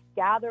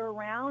gather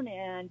around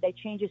and they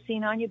change a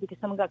scene on you because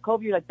someone got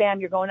COVID. You're like,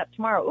 bam, you're going up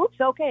tomorrow. Oops,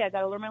 okay, I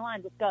got to learn my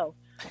lines. Let's go.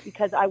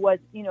 Because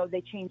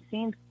they change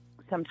scenes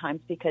sometimes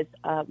because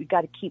we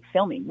got to keep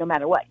filming no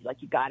matter what.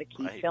 Like, you got to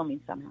keep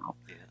filming somehow.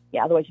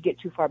 Yeah, otherwise you get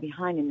too far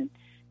behind and then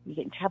you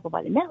get in trouble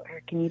by the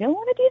network, and you don't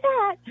want to do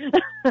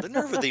that. The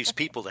nerve of these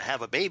people to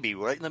have a baby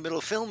right in the middle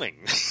of filming.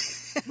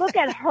 Look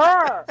at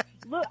her.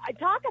 Look, I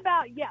talk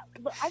about,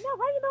 look, I know,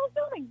 right in the middle of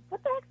filming.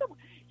 What the heck?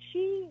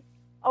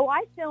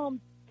 I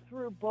filmed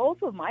through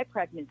both of my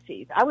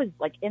pregnancies. I was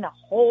like in a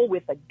hole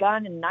with a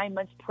gun and 9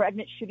 months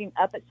pregnant, shooting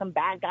up at some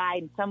bad guy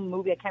in some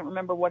movie. I can't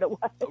remember what it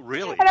was. Oh,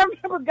 really? And I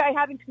remember a guy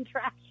having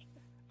contractions.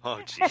 Oh,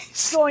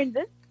 jeez. Going,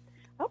 I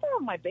hope I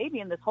have my baby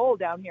in this hole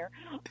down here.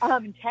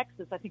 In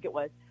Texas, I think it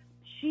was.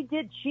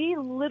 She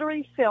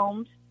literally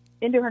filmed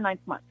into her 9th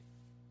month.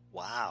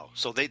 Wow.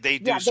 So they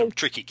do some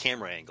tricky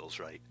camera angles,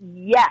 right?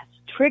 Yes,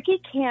 tricky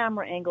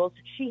camera angles.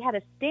 She had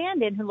a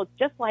stand-in who looked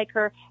just like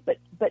her, but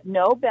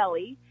no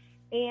belly,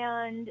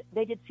 and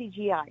they did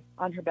CGI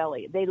on her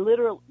belly. They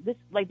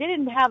they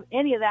didn't have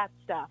any of that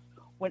stuff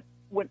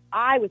when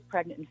I was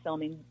pregnant and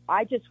filming.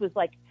 I just was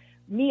like,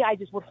 I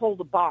just would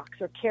hold a box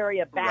or carry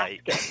a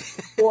basket,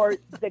 right. Or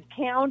the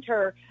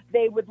counter.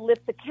 They would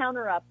lift the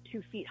counter up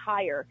 2 feet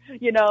higher,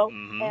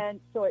 Mm-hmm. and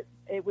so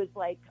it was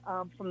like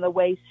from the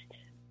waist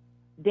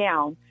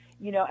down,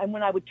 and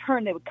when I would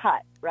turn, they would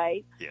cut,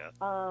 right? Yeah.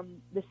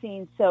 The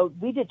scene. So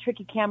we did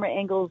tricky camera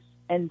angles,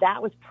 and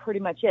that was pretty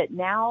much it.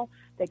 Now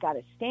they got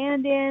a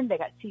stand-in, they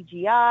got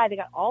CGI, they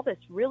got all this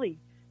really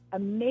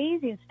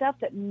amazing stuff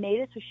that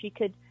made it so she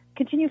could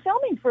continue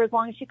filming for as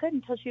long as she could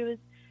until she was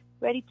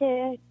ready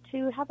to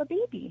have a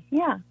baby.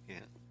 Yeah. Yeah.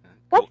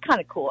 That's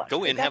kind of cool.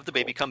 Go in, That's have the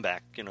baby come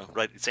back,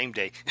 right the same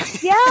day.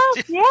 Yeah.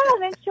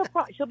 Then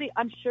she'll be.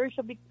 I'm sure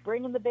she'll be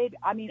bringing the baby.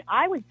 I mean,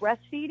 I was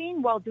breastfeeding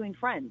while doing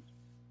Friends.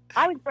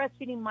 I was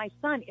breastfeeding my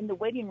son in the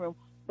waiting room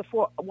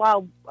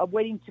while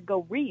waiting to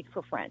go read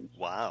for Friends.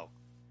 Wow.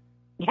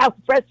 Yeah, I was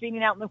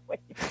breastfeeding out in the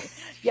waiting room.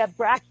 Yeah,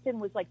 Braxton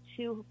was like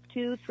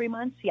 3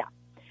 months. Yeah,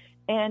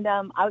 and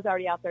I was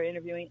already out there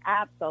interviewing.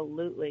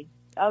 Absolutely.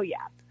 Oh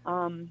yeah.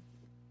 Kind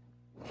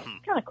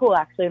of cool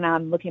actually. Now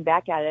I'm looking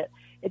back at it.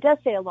 It does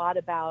say a lot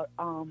about,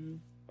 so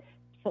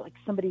like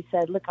somebody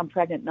said, look, I'm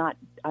pregnant,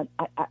 I'm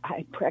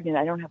pregnant,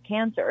 I don't have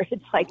cancer.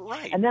 It's like,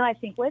 right. And then I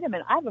think, wait a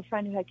minute, I have a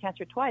friend who had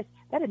cancer twice.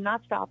 That did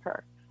not stop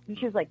her. And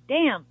she was like,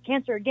 damn,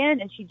 cancer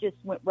again. And she just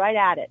went right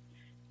at it.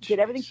 Did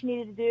everything she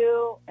needed to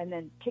do and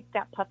then kicked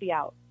that puppy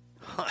out.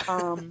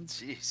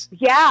 Jeez.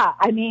 Yeah,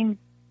 I mean,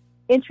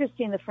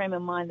 interesting the frame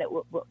of mind that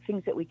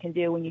things that we can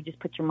do when you just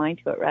put your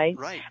mind to it, right?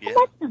 Right, yeah. And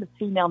that's not a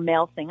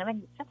female-male thing. I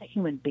think that's a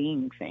human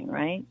being thing,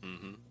 right?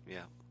 Mm-hmm.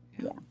 Yeah.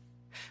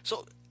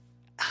 So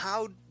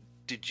how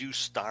did you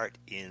start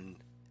in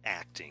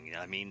acting?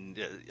 I mean,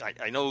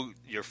 I know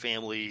your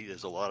family,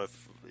 there's a lot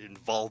of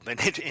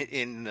involvement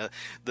in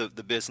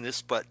the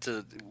business, but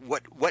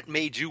what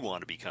made you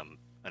want to become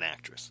an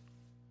actress?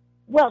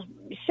 Well,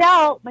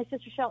 my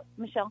sister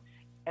Michelle,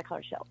 I call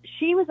her Shell.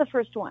 She was the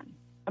first one.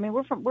 I mean,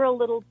 we're a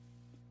little,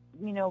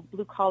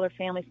 blue collar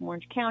family from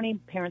Orange County,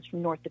 parents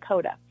from North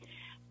Dakota,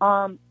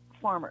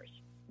 farmers.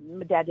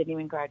 My dad didn't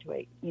even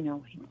graduate. I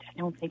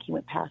don't think he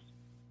went past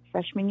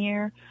freshman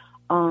year.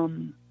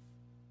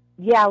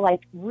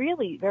 Like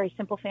really very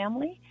simple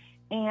family.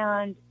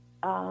 And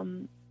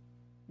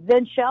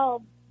then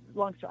Shell,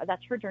 long story,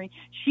 that's her journey.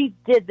 She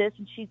did this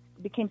and she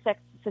became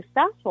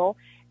successful.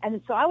 And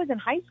so I was in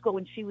high school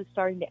when she was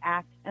starting to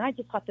act, and I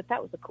just thought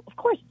that was, of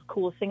course, the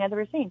coolest thing I've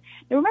ever seen.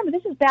 Now remember,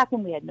 this is back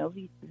when we had no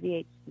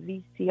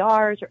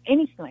VCRs or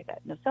anything like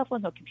that, no cell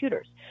phones, no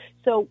computers.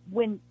 So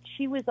when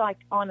she was like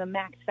on a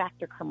Max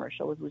Factor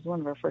commercial, it was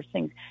one of her first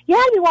things, you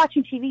had to be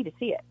watching TV to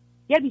see it.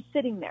 You had to be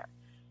sitting there,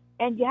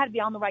 and you had to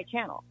be on the right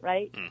channel,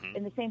 right? Mm-hmm.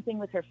 And the same thing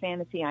with her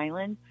Fantasy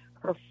Island.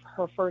 Her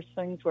first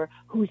things were,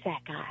 "Who's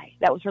that guy?"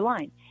 That was her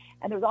line.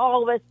 And there was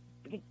all of us,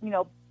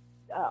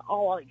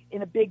 all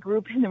in a big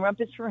group in the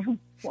rumpus room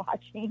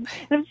watching.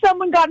 And if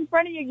someone got in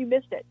front of you, you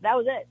missed it. That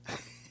was it.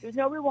 There was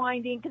no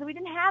rewinding because we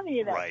didn't have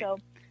any of that. Right. So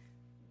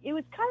it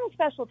was kind of a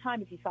special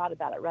time if you thought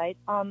about it, right?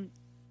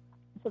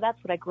 So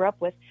that's what I grew up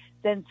with.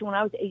 Then, so when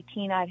I was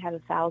 18, I'd had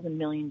 1,000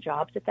 million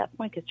jobs at that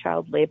point because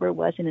child labor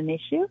wasn't an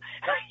issue.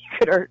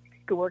 You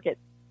could work at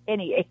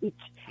any age,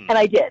 and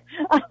I did.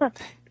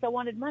 So I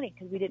wanted money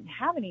because we didn't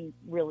have any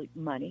really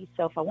money.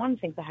 So if I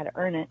wanted things, I had to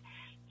earn it.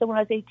 So when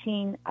I was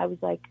 18, I was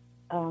like,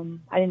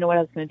 I didn't know what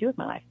I was going to do with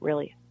my life,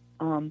 really.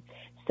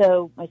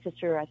 So my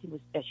sister, I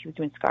think she was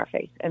doing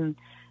Scarface, and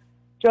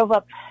drove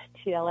up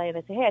to LA, and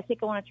I said, "Hey, I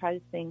think I want to try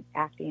this thing,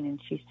 acting."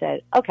 And she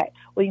said, "Okay,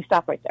 well, you can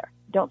stop right there.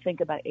 Don't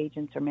think about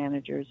agents or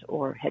managers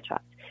or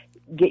headshots.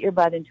 Get your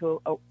butt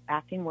into a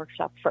acting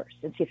workshop first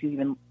and see if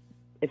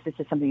this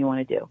is something you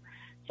want to do."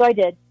 So I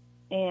did,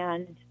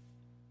 and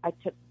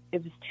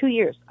it was 2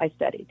 years I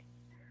studied.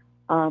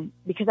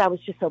 Because I was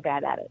just so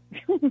bad at it.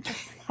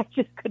 I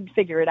just couldn't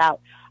figure it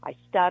out. I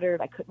stuttered.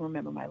 I couldn't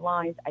remember my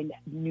lines. I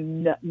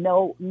knew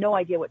no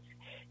idea what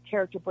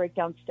character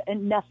breakdowns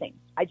and nothing.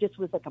 I just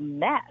was like a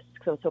mess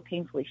because I was so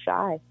painfully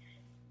shy.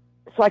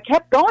 So I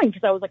kept going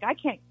because I was like, I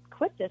can't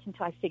quit this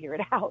until I figure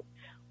it out.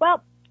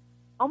 Well,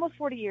 almost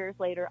 40 years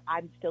later,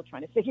 I'm still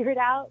trying to figure it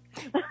out.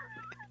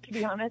 To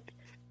be honest,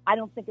 I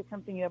don't think it's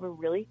something you ever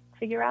really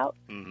figure out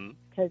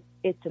because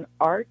it's an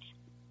art.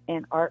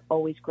 And art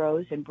always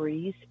grows and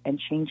breathes and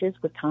changes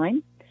with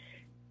time.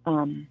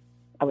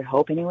 I would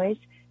hope anyways.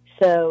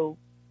 So,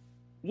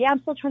 yeah, I'm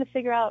still trying to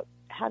figure out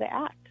how to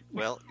act.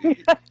 Well,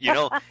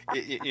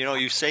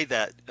 you say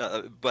that,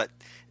 but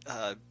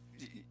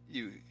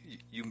you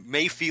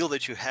may feel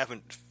that you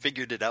haven't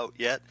figured it out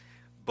yet,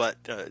 but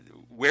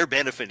we're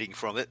benefiting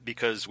from it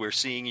because we're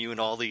seeing you in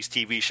all these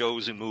TV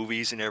shows and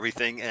movies and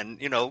everything. And,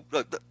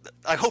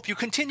 I hope you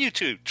continue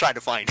to try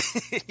to find,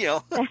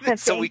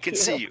 so we can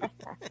see you.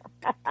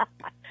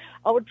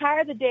 I'll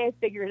retire the day I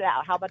figure it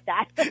out. How about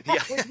that?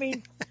 Yeah. Which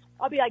means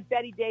I'll be like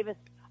Betty Davis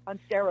on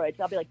steroids.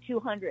 I'll be like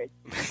 200.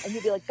 And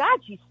you'll be like,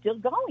 God, she's still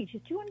going.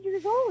 She's 200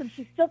 years old and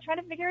she's still trying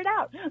to figure it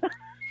out.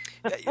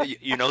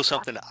 You know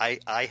something?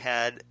 I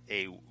had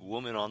a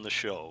woman on the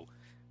show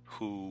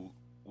who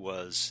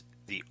was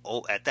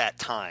at that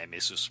time,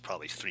 this was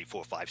probably 3,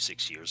 4, 5,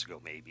 6 years ago,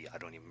 maybe. I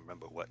don't even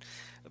remember what.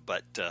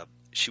 But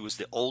she was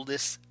the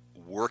oldest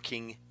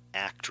working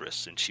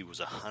actress, and she was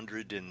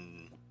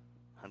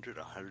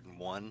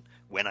 101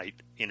 when I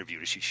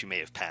interviewed her. She may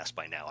have passed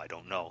by now. I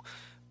don't know.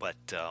 But,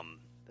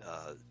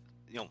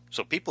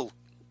 so people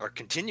are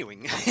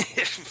continuing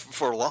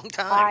for a long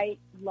time. I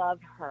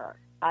love her.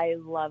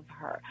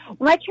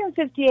 When I turned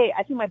 58,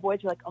 I think my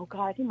boys were like, "Oh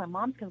God, I think my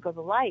mom's going to go to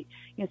the light,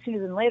 sooner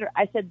than later."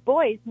 I said,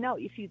 "Boys, no,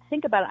 if you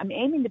think about it, I'm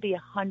aiming to be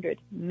 100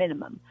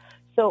 minimum.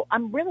 So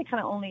I'm really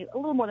kind of only a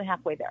little more than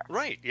halfway there."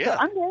 Right, yeah. So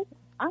I'm good.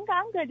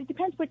 I'm good. It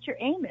depends what your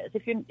aim is.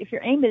 If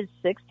your aim is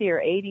 60 or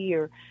 80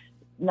 or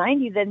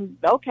 90, then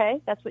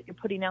okay, that's what you're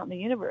putting out in the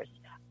universe.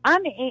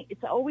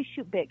 It's always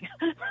shoot big.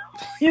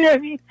 You know what I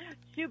mean?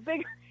 Shoot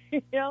big,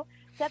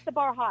 set the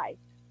bar high.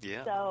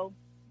 Yeah. So,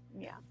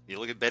 yeah. You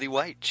look at Betty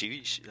White.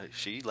 She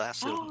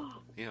lasted,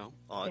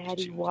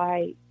 Betty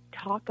White.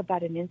 Talk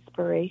about an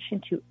inspiration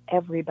to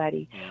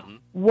everybody. Mm-hmm.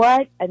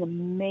 What an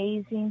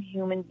amazing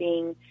human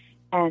being.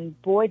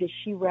 And boy, does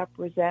she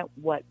represent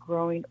what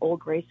growing old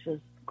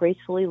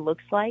gracefully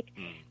looks like.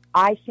 Mm.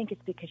 I think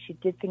it's because she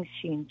did things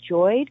she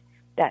enjoyed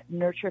that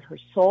nurtured her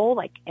soul,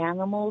 like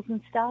animals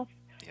and stuff,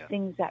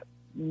 things that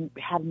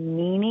had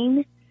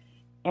meaning.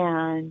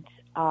 And,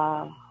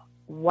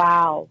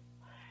 wow.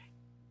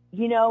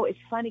 It's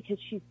funny because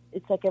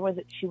it's like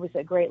she was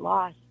a great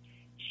loss.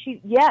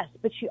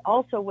 But she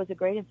also was a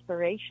great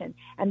inspiration.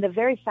 And the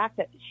very fact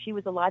that she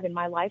was alive in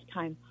my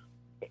lifetime,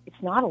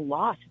 it's not a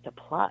loss, it's a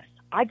plus.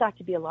 I got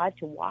to be alive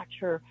to watch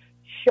her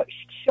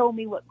show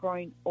me what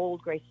growing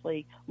old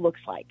gracefully looks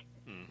like.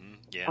 Mm-hmm.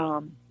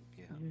 Yeah.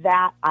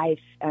 That I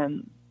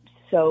am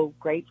so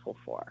grateful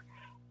for,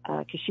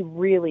 because she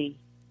really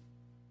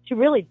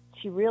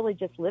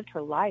just lived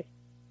her life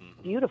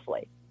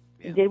beautifully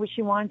and did what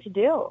she wanted to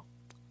do.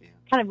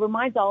 kind of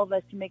reminds all of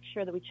us to make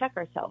sure that we check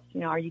ourselves.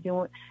 Are you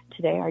doing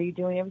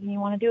everything you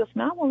want to do? If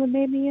not, well, then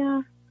maybe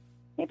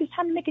it's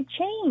time to make a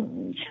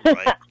change.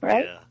 Right.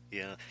 Right?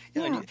 Yeah.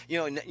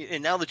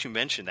 And now that you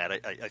mention that,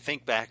 I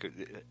think back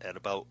at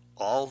about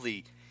all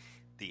the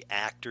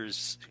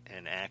actors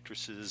and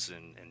actresses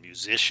and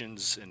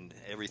musicians and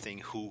everything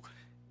who,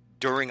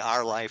 during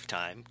our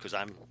lifetime, because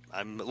I'm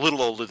a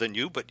little older than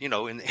you, but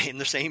in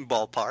the same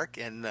ballpark,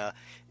 and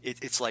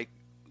it's like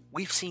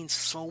we've seen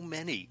so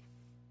many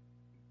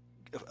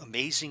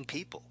amazing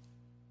people,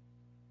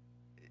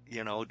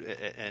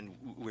 and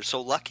we're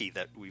so lucky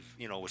that we've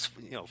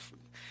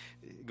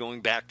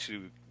going back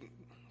to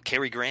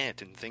Cary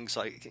Grant and things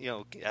like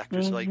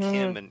actors like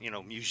him, and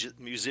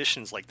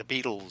musicians like the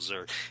Beatles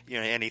or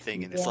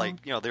anything, and it's like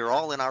they're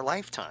all in our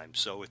lifetime,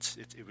 so it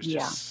was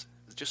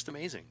just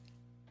amazing.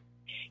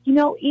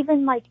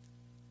 Even like,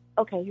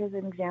 okay, here's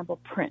an example,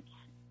 Prince.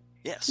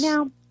 Yes.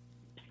 Now,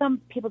 some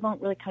people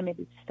don't really kind of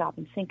maybe stop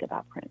and think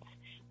about Prince.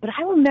 But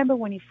I remember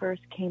when he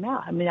first came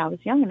out. I mean, I was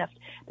young enough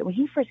that when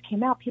he first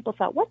came out, people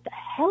thought, what the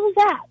hell is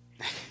that?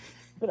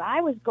 But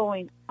I was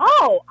going,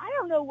 I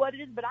don't know what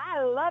it is, but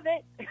I love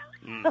it.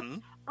 Mm-hmm.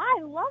 I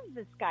love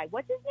this guy.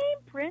 What's his name?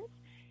 Prince.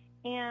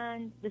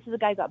 And this is a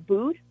guy who got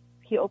booed.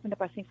 He opened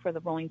up, I think, for the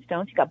Rolling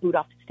Stones. He got booed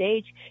off the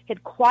stage. He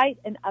had quite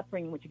an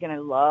upbringing, which, again, I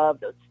love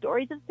those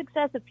stories of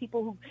success of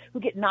people who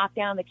get knocked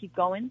down, that keep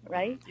going,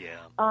 right?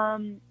 Yeah.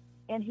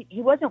 And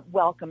he wasn't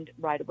welcomed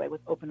right away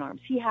with open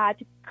arms. He had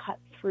to cut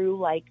through,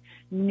 like,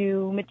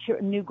 new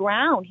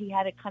ground. He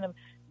had to kind of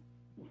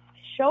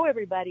show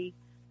everybody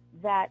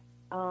that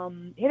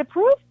he had to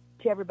prove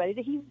to everybody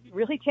that he's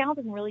really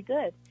talented and really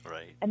good.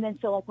 Right. And then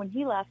so, like, when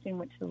he left and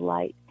went to the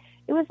light,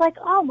 it was like,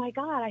 oh, my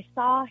God, I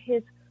saw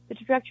the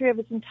trajectory of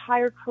his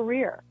entire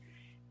career.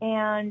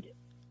 And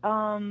it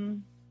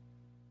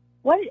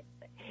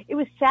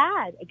was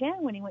sad,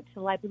 again, when he went to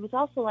the light, but it was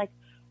also like,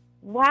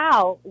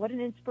 wow, what an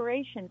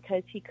inspiration,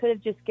 because he could have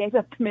just gave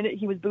up the minute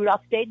he was booed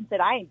off stage and said,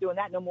 I ain't doing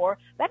that no more.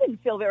 That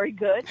didn't feel very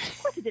good.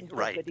 Of course it didn't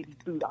feel good to be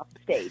booed off the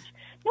stage.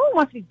 No one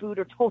wants to be booed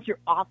or told you're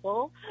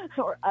awful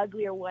or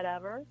ugly or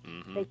whatever.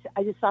 Mm-hmm.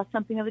 I just saw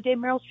something the other day.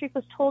 Meryl Streep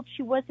was told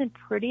she wasn't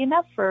pretty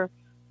enough for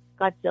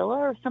Godzilla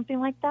or something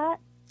like that.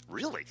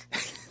 Really?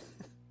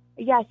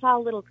 Yeah, I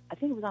saw I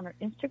think it was on her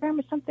Instagram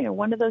or something, or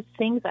one of those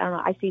things. I don't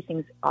know. I see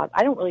things odd.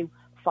 I don't really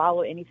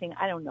follow anything.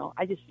 I don't know.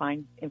 I just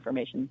find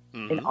information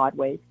in odd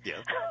ways.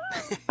 Yeah.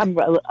 I'm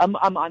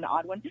on an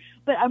odd one.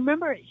 But I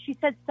remember she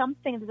said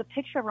something. There's a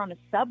picture of her on a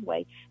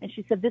subway, and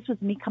she said this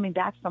was me coming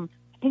back from,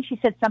 I think she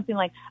said something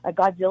like a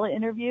Godzilla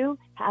interview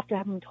after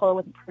having been told I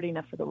wasn't pretty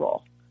enough for the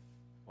role.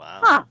 Wow.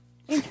 Huh.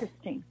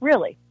 Interesting.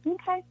 Really?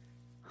 Okay.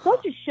 So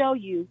to show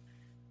you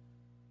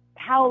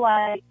how,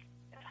 like,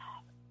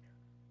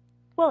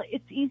 well,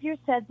 it's easier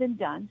said than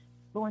done.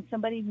 But when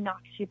somebody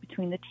knocks you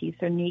between the teeth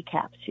or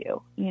kneecaps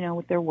you,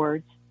 with their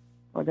words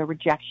or their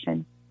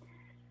rejection,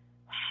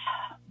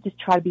 just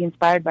try to be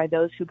inspired by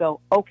those who go,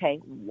 okay,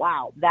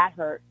 wow, that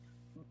hurt.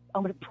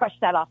 I'm going to brush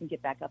that off and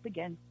get back up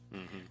again.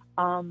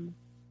 Mm-hmm.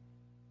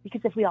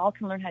 Because if we all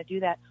can learn how to do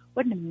that,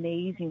 what an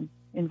amazing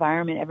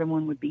environment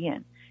everyone would be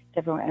in.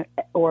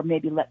 Or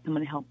maybe let them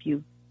help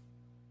you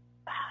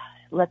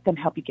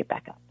get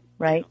back up,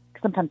 right?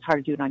 Because sometimes it's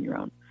hard to do it on your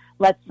own.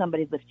 Let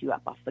somebody lift you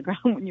up off the ground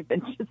when you've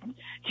been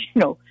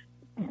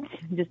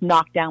just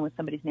knocked down with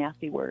somebody's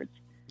nasty words.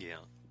 Yeah.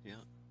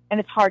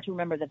 And it's hard to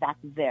remember that's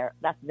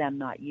them,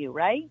 not you,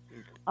 right?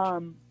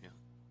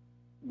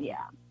 Yeah.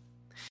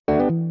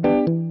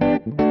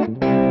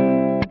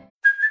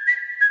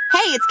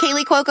 Hey, it's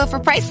Kaylee Cuoco for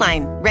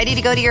Priceline. Ready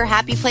to go to your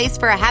happy place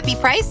for a happy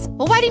price?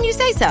 Well, why didn't you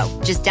say so?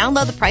 Just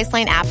download the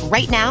Priceline app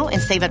right now and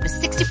save up to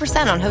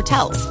 60% on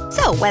hotels.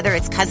 So whether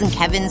it's Cousin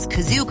Kevin's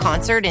Kazoo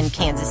Concert in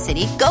Kansas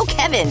City, go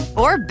Kevin,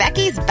 or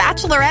Becky's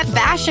Bachelorette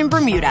Bash in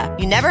Bermuda,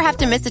 you never have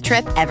to miss a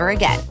trip ever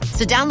again.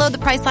 So download the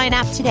Priceline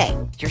app today.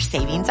 Your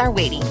savings are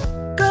waiting.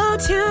 Go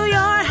to your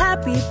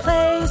happy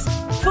place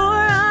for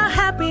a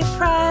happy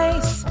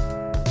price.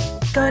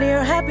 Go to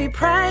your happy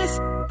price,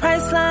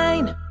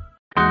 Priceline.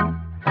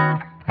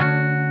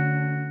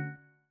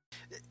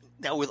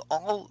 Now, with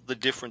all the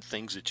different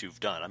things that you've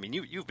done, I mean,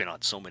 you've been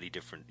on so many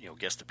different,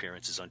 guest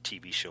appearances on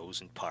TV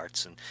shows and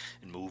parts and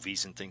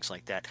movies and things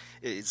like that.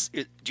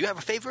 Do you have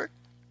a favorite?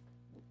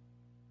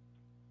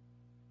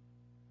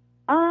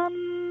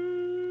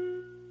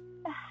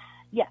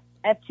 Yes,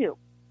 I have two,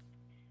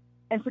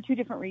 and for two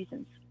different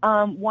reasons.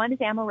 One is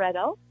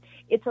Amaretto.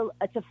 It's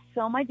a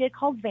film I did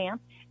called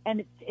Vamp,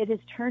 and it has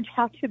turned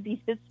out to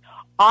be this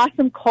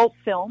awesome cult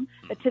film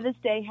that to this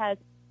day has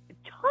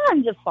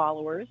tons of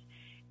followers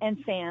and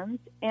fans,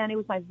 and it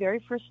was my very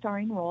first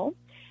starring role.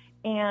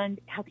 And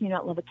how can you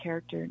not love a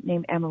character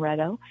named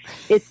Amaretto?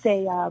 It's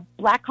a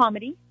black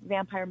comedy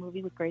vampire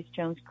movie with Grace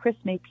Jones, Chris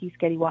Mapeace,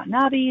 Getty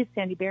Watanabe,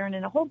 Sandy Barron,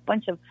 and a whole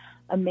bunch of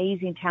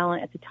amazing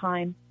talent at the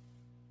time.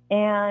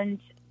 And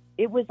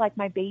it was like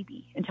my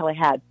baby until I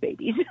had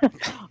babies.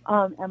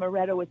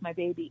 Amaretto was my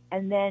baby.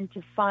 And then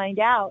to find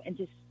out and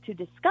just to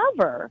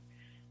discover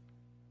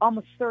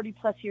almost 30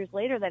 plus years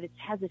later that it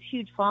has this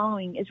huge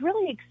following is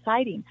really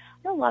exciting.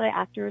 I know a lot of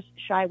actors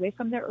shy away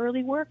from their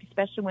early work,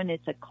 especially when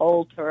it's a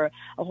cult or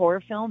a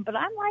horror film. But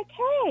I'm like,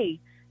 hey,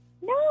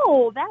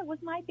 no, that was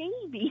my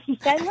baby.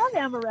 I love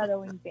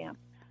Amaretto and Vamp.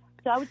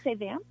 So I would say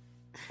Vamp,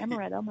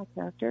 Amaretto, my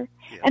character.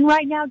 Yeah. And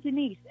right now,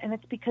 Denise. And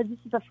it's because this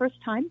is the first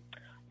time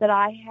that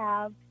I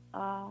have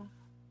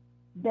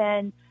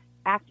been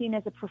acting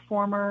as a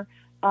performer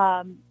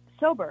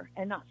sober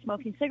and not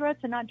smoking cigarettes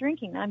and not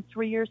drinking. I'm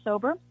 3 years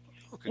sober.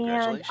 Oh,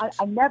 congratulations. And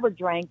I never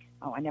drank.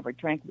 I never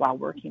drank while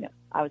working.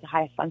 I was a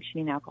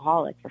high-functioning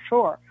alcoholic for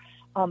sure.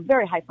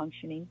 Very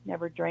high-functioning.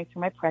 Never drank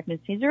through my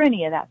pregnancies or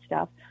any of that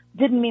stuff.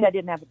 Didn't mean I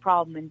didn't have a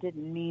problem, and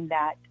didn't mean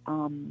that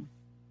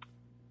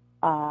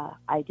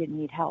I didn't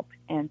need help.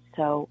 And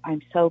so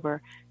I'm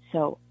sober.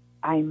 So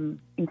I'm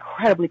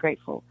incredibly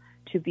grateful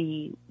to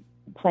be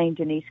playing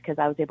Denise because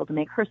I was able to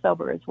make her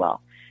sober as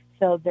well.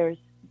 So there's,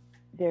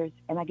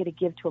 and I get to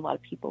give to a lot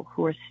of people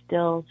who are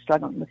still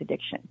struggling with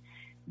addiction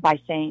by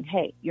saying,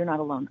 hey, you're not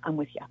alone. I'm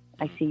with you.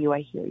 I see you.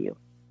 I hear you.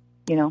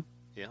 You know?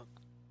 Yeah.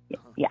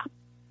 Yeah.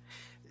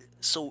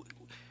 So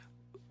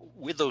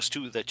with those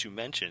two that you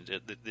mentioned,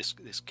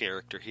 this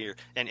character here,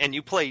 and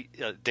you play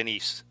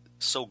Denise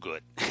so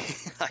good.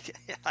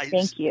 I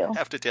Thank you.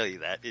 have to tell you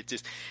that. It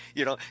just,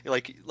 you know,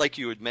 like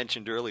you had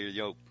mentioned earlier,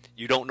 you know,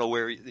 you don't know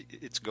where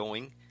it's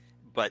going,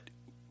 but,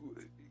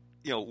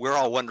 you know, we're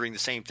all wondering the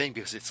same thing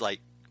because it's like,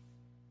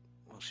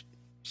 well,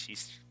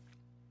 she's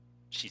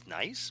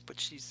nice, but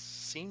she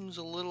seems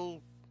a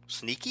little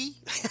sneaky.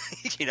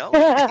 You know,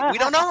 we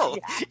don't know.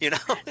 Yeah. You know,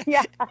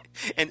 Yeah.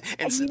 and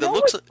you the know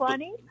looks. What's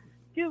funny,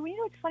 dude? You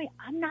know what's funny?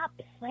 I'm not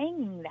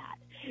playing that,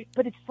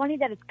 but it's funny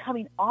that it's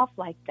coming off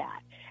like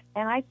that,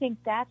 and I think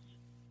that's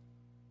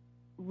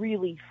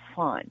really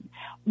fun.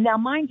 Now,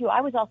 mind you,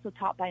 I was also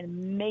taught by an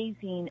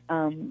amazing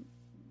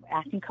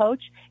acting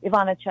coach,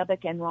 Ivana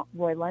Chubbuck and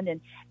Roy London.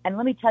 And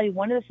let me tell you,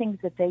 one of the things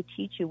that they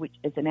teach you, which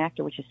as an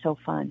actor, which is so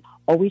fun,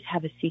 always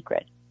have a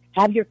secret.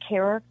 Have your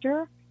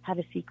character have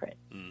a secret.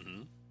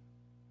 Mm-hmm.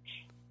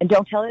 And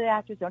don't tell the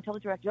actors, don't tell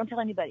the director, don't tell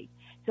anybody.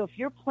 So if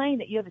you're playing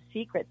that you have a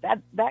secret,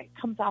 that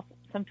comes off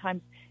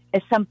sometimes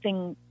as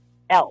something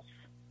else,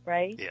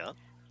 right? Yeah.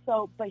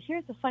 So, but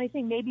here's the funny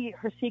thing. Maybe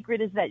her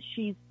secret is that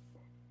she's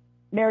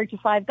married to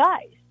 5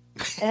 guys.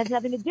 And it has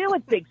nothing to do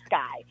with Big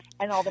Sky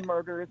and all the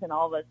murders and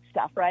all the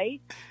stuff, right?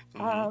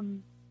 Mm-hmm.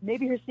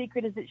 Maybe her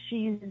secret is that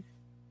she's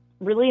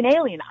really an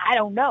alien. I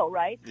don't know,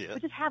 right? Yeah.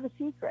 But just have a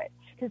secret,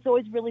 because it's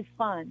always really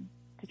fun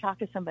to talk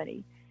to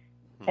somebody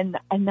and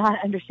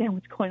not understand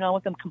what's going on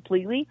with them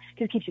completely,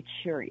 because it keeps you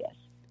curious.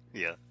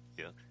 Yeah,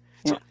 yeah.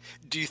 So,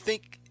 do you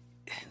think,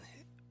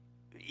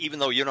 even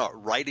though you're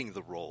not writing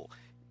the role,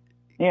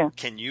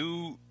 can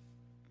you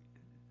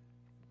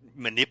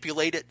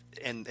manipulate it,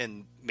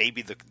 and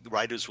maybe the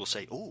writers will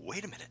say, "Oh,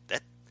 wait a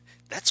minute,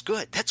 that's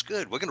good.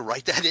 We're going to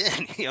write that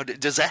in." You know,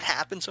 does that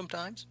happen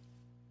sometimes?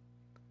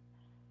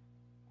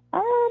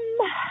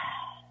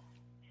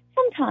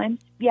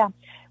 Sometimes, yeah.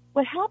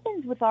 What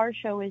happens with our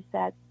show is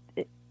that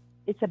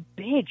it's a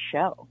big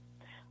show.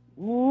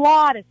 A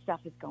lot of stuff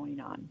is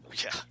going on.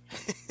 Yeah.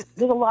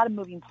 There's a lot of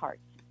moving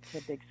parts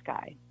to Big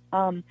Sky.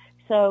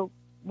 So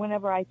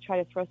whenever I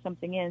try to throw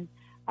something in,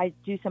 I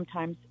do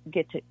sometimes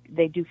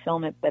they do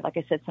film it, but like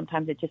I said,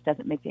 sometimes it just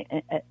doesn't make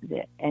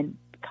the end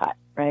cut,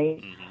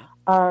 right?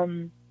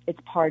 Mm-hmm. It's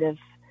part of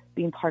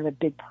being part of a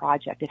big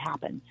project. It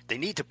happens. They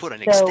need to put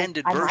an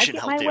extended version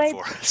out there way.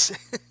 for us.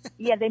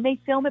 Yeah, they may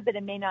film it, but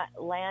it may not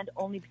land,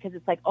 only because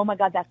it's like, oh my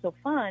God, that's so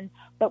fun.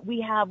 But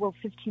we're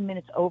 15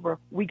 minutes over.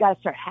 We got to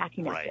start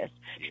hacking at this.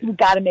 Yeah. We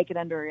got to make it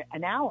under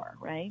an hour,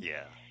 right?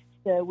 Yeah.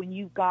 So when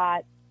you've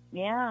got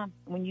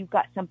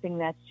something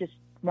that's just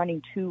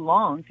running too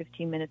long,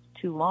 15 minutes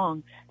too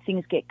long,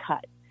 things get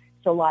cut.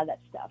 So a lot of that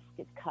stuff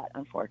gets cut,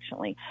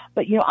 unfortunately.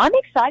 But, you know, I'm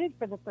excited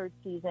for the 3rd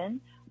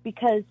season,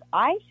 because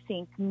I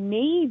think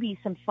maybe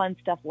some fun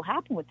stuff will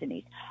happen with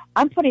Denise.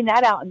 I'm putting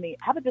that out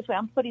how about this way?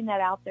 I'm putting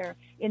that out there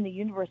in the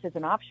universe as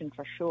an option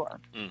for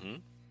sure. Mm-hmm.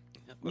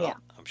 Well, yeah.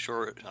 I'm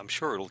sure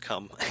it'll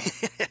come.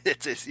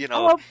 it's you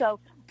know. I hope so.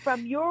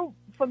 From your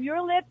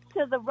lips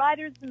to the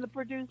writers and the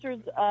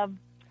producers'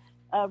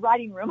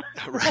 writing room.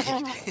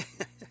 Right.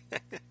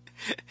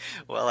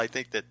 Well, I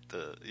think that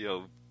you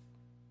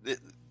know,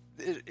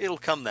 it'll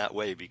come that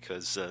way,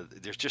 because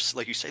there's just,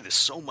 like you say, there's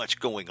so much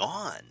going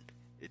on.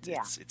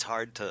 It's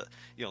hard to,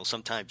 you know,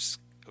 sometimes,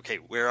 okay,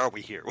 where are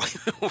we here?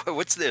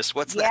 What's this?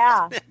 What's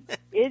that? Yeah,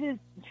 it is.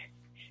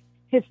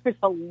 There's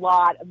a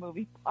lot of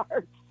moving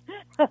parts.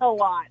 A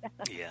lot.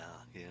 Yeah.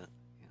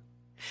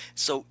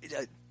 So,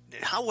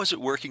 how was it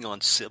working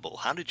on Sybil?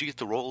 How did you get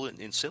the role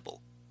in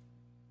Sybil?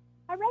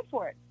 I read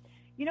for it.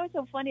 You know, it's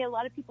so funny. A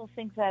lot of people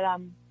think that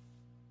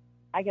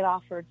I get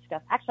offered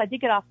stuff. Actually, I did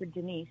get offered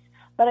Denise,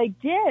 but I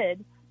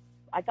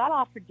got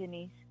offered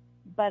Denise,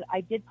 but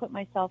I did put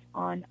myself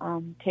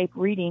on tape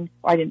reading,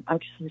 or I didn't.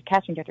 The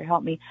casting director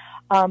helped me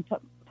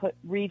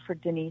read for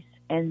Denise,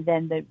 and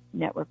then the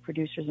network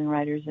producers and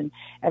writers and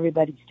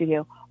everybody in the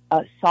studio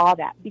saw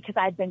that, because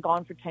I had been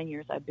gone for 10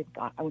 years. I've been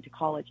gone. I went to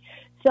college,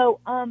 so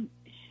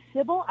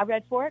Sybil, I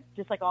read for it,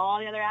 just like all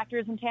the other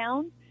actors in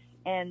town,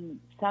 and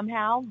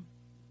somehow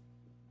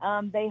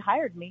they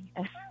hired me.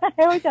 I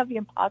always have the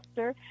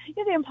imposter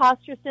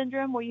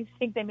syndrome, where you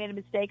think they made a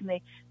mistake and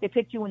they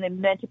picked you when they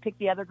meant to pick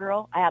the other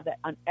girl. I have that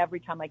on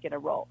every time I get a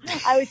role.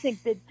 I always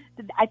think that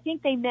I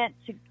think they meant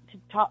to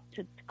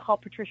call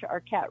Patricia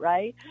Arquette,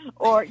 right?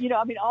 Or,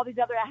 all these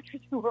other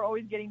actors who were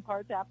always getting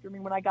parts after me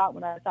when I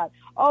thought,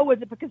 oh,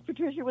 was it because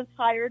Patricia was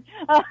hired?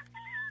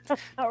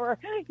 Or,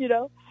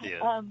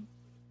 Yeah.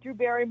 Drew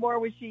Barrymore,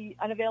 was she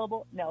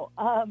unavailable? No.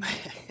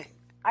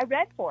 I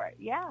read for it.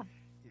 Yeah.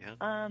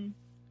 Yeah.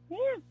 Yeah.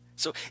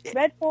 So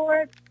read for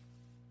it.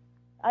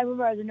 I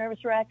remember I was a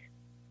nervous wreck,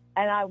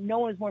 and no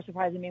one was more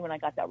surprised than me when I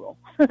got that role.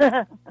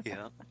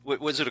 Yeah.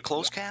 Was it a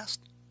close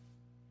cast?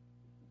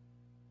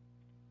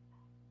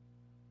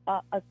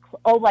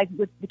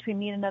 Between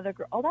me and another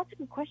girl. Oh, that's a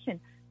good question.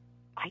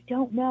 I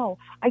don't know.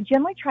 I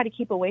generally try to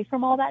keep away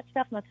from all that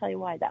stuff, and I'll tell you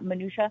why. That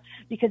minutia,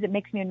 because it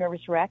makes me a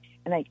nervous wreck,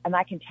 and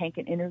I can tank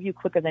an interview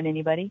quicker than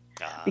anybody.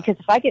 Because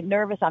if I get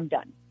nervous, I'm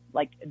done.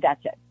 Like,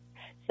 that's it.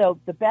 So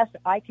the best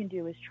I can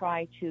do is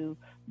try to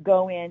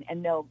go in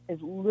and know as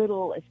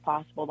little as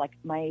possible. Like,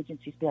 my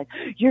agencies be like,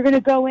 you're going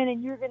to go in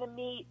and you're going to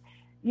meet,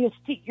 you're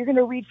going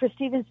to read for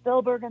Steven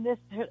Spielberg and this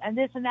and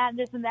this and that and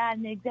this and that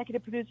and the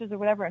executive producers or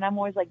whatever. And I'm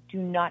always like, do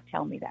not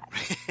tell me that.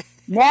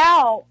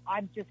 Now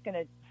I'm just going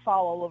to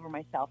fall all over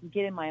myself and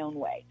get in my own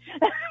way.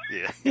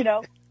 Yeah.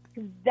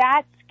 Because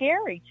that's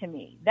scary to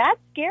me. That's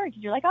scary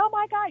because you're like, oh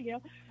my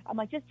God, I'm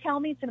like, just tell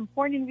me it's an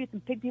important interview,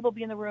 some big people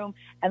be in the room,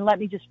 and let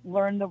me just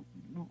learn the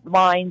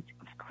lines,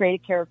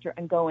 create a character,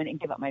 and go in and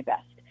give up my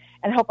best.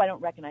 And hope I don't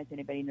recognize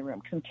anybody in the room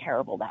because I'm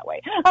terrible that way.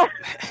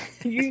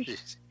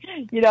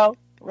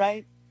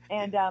 Right?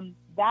 And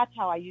that's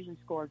how I usually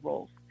scored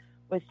roles,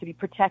 was to be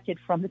protected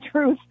from the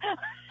truth.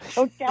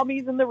 Don't tell me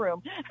he's in the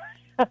room.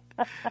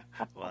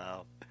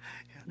 Wow.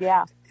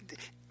 Yeah.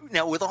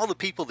 Now, with all the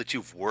people that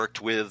you've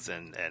worked with,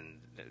 and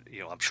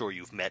I'm sure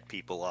you've met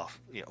people off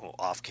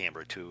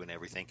camera too, and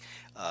everything.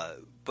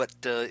 But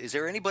is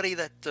there anybody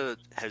that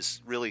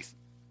has really,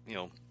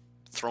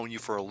 thrown you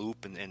for a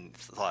loop and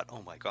thought,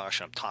 oh my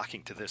gosh, I'm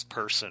talking to this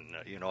person.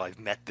 I've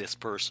met this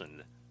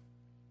person.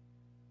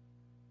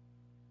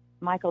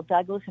 Michael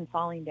Douglas in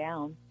Falling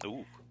Down.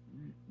 Ooh.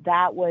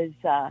 That was.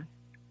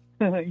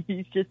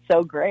 He's just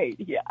so great.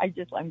 Yeah,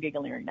 I'm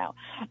giggling right now.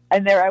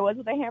 And there I was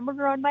with a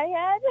hamburger on my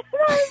head.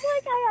 And I was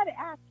like, I had to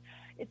act.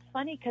 It's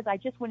funny because I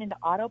just went into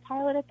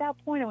autopilot at that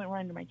point. I went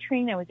right into my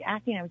training. I was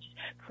acting. I was just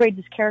created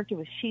this character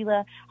with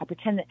Sheila. I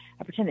pretend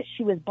that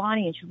she was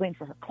Bonnie and she was waiting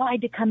for her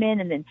Clyde to come in.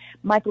 And then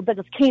Michael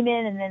Douglas came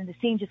in, and then the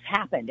scene just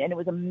happened. And it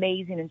was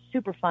amazing and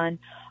super fun.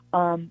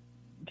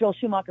 Joel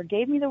Schumacher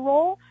gave me the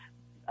role.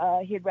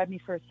 He had read me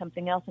for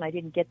something else, and I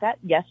didn't get that.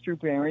 Yes, Drew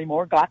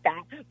Barrymore got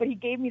that. But he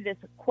gave me this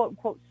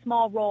quote-unquote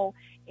small role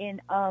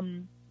in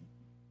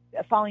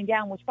Falling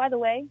Down, which, by the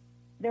way,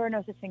 there are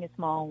no such thing as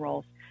small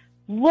roles.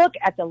 Look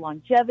at the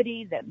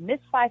longevity that Miss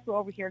Pfeiffer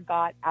over here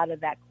got out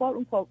of that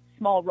quote-unquote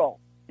small role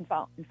in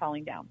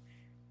Falling Down.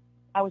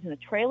 I was in the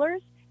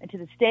trailers, and to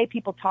this day,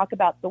 people talk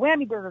about the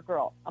Whammy Burger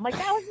Girl. I'm like,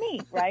 that was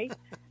me, right?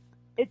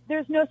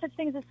 There's no such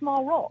thing as a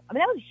small role. I mean,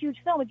 that was a huge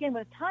film, again,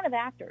 with a ton of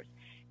actors.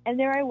 And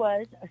there I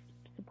was, a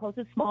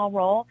supposed small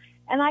role,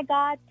 and I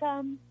got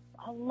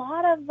a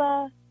lot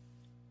of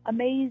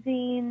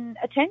amazing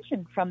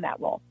attention from that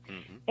role.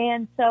 Mm-hmm.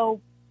 And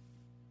so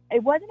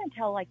it wasn't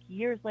until like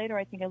years later,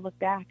 I think I looked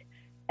back,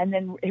 and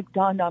then it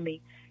dawned on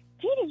me,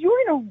 Dee Dee, you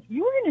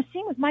were in a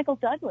scene with Michael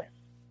Douglas.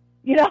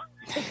 It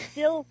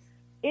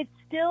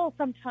still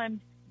sometimes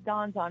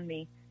dawns on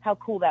me how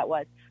cool that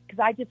was, because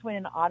I just went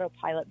into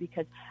autopilot,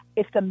 because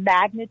if the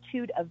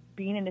magnitude of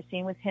being in a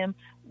scene with him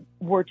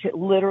were to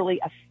literally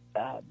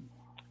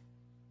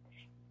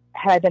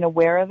had I been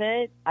aware of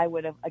it, I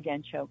would have,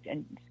 again, choked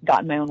and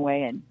gotten my own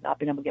way and not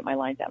been able to get my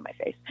lines out of my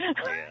face.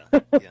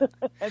 Yeah.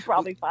 And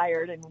probably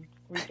fired and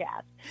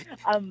recast.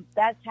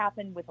 That's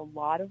happened with a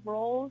lot of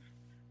roles.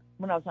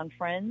 When I was on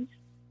Friends,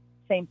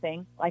 same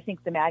thing. I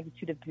think the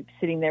magnitude of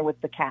sitting there with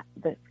the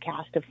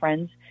cast of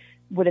Friends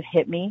would have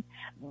hit me.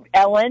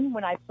 Ellen,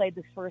 when I played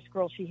this first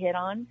girl she hit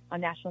on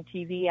national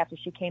TV after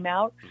she came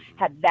out,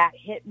 had that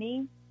hit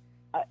me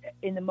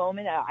in the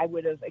moment, I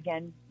would have,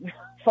 again,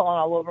 fallen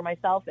all over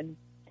myself and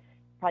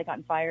probably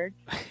gotten fired.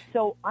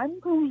 So I'm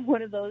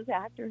one of those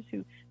actors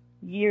who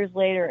years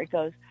later it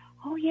goes,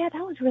 oh yeah,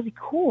 that was really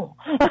cool.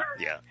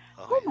 Yeah.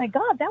 Oh my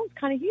God, that was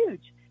kind of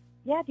huge.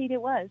 Yeah, indeed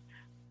it was.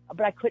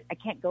 But I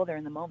can't go there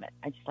in the moment.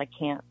 I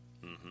can't.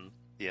 Mm-hmm.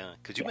 Yeah,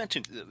 because you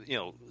mentioned,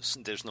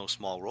 there's no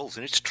small roles,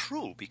 and it's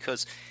true,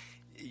 because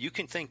you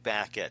can think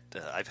back at,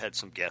 I've had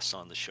some guests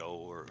on the show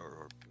or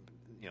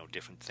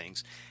different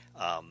things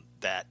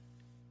that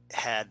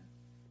had,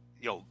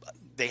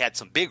 they had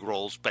some big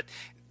roles, but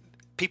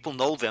people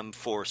know them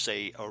for,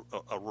 say,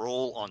 a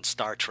role on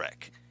Star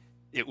Trek.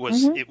 It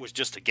was it was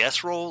just a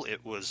guest role.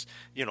 It was,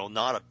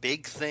 not a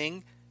big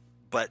thing,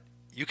 but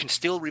you can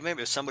still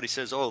remember. If somebody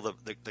says, "Oh,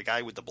 the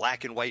guy with the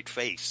black and white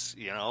face,"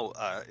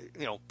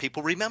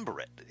 people remember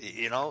it.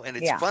 And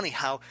it's funny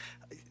how,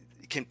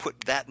 can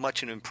put that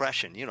much an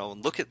impression. You know,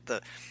 and look at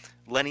the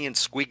Lenny and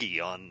Squiggy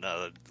on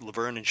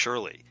Laverne and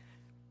Shirley.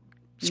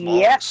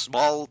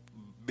 Small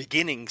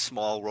beginning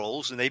small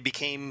roles, and they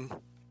became,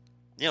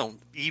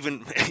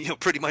 even,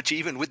 pretty much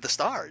even with the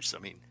stars. I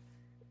mean,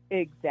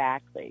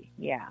 exactly,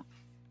 yeah.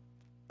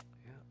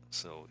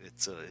 So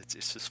it's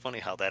just funny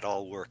how that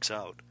all works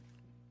out.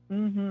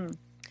 Mm-hmm.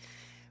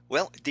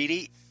 Well, Dee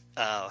Dee,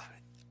 I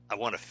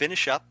want to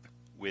finish up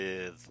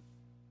with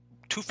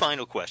two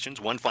final questions.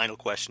 One final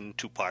question,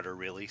 two-parter,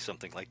 really,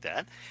 something like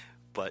that.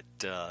 But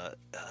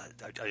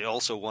I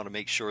also want to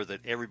make sure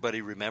that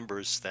everybody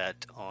remembers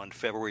that on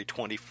February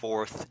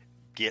 24th,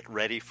 get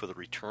ready for the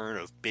return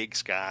of Big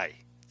Sky.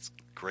 It's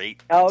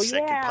great. Oh,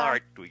 Second yeah.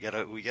 part. We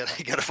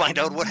gotta find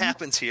out what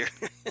happens here.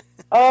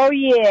 Oh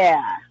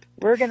yeah,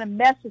 we're gonna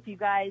mess with you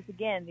guys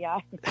again. We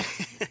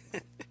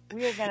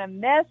are gonna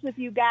mess with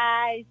you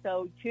guys.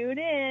 So tune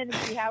in and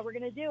see how we're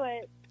gonna do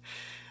it.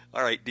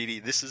 All right, Dee Dee.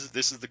 This is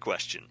the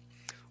question.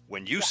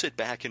 When you sit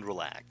back and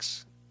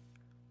relax,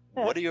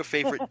 what are your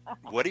favorite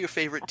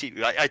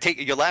TV? I take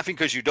it you're laughing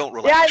because you don't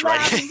relax, I'm right?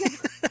 laughing.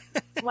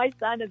 My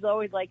son is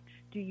always like,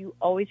 "Do you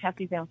always have to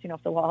be bouncing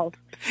off the walls?"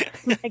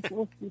 Like,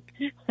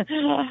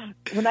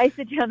 when I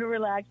sit down to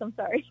relax, I'm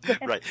sorry.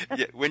 Right.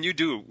 Yeah, when you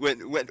do,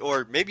 when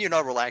or maybe you're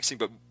not relaxing,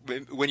 but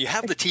when you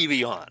have the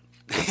TV on,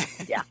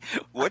 yeah.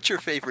 What's your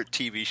favorite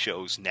TV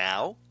shows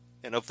now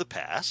and of the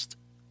past?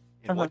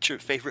 And what's your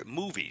favorite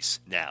movies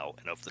now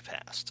and of the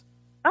past?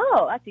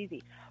 Oh, that's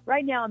easy.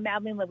 Right now, I'm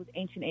madly in love with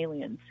Ancient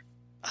Aliens.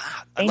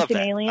 I love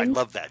that. Aliens? I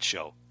love that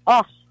show.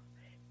 Oh,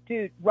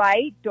 dude,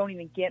 right? Don't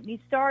even get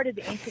me started.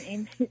 The Ancient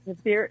Aliens,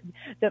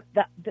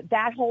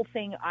 that whole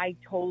thing, I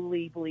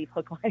totally believe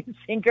hook, line, and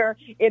sinker.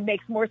 It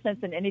makes more sense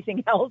than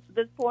anything else at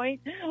this point.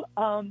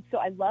 So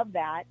I love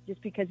that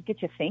just because it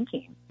gets you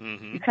thinking.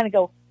 Mm-hmm. You kind of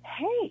go,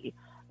 hey,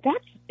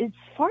 it's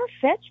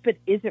far-fetched, but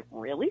is it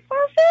really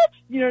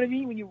far-fetched? You know what I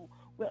mean?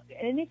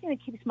 Anything that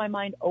keeps my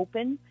mind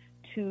open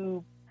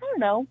to, I don't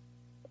know,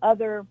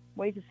 other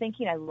ways of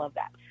thinking, I love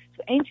that.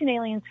 So Ancient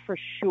Aliens for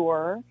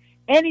sure.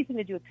 Anything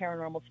to do with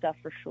paranormal stuff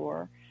for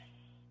sure.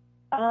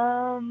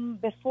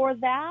 Before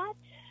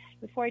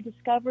I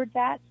discovered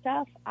that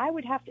stuff, I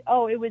would have to,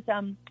 it was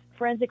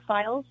Forensic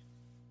Files.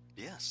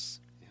 Yes.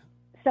 Yeah.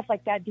 Stuff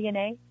like that,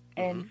 DNA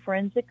and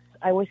forensics.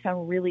 I always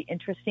found really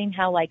interesting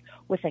how, like,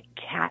 with a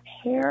cat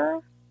hair,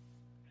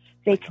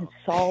 they can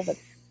solve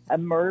a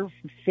murder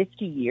from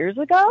 50 years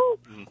ago.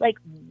 Mm-hmm. Like,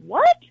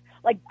 what?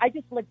 Like, I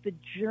just like the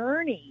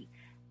journey.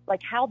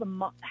 Like how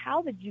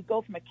did you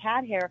go from a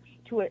cat hair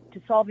to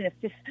solving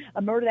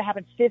a murder that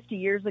happened 50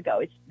 years ago?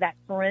 It's that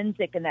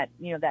forensic and that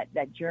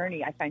that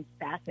journey I find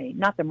fascinating.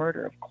 Not the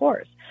murder, of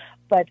course,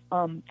 but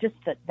just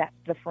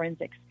the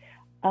forensics.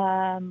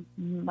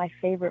 My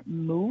favorite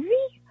movie?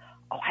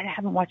 Oh, I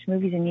haven't watched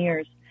movies in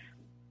years.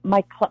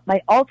 My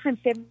all-time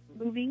favorite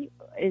movie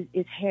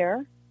is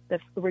Hair, the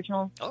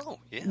original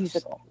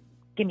musical.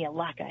 Give me a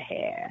lock of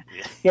hair.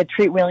 Yeah. You had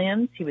Treat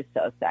Williams. He was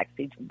so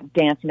sexy,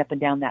 dancing up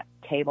and down that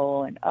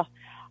table. And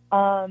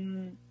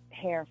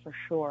Hair for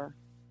sure.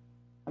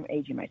 I'm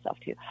aging myself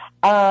too.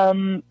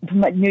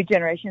 My new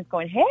generation is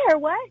going, Hair,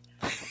 what?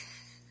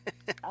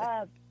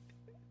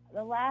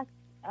 The last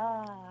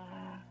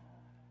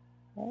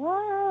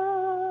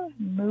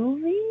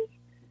movie?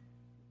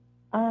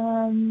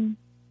 I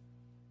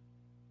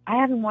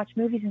haven't watched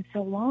movies in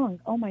so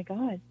long. Oh my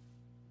God.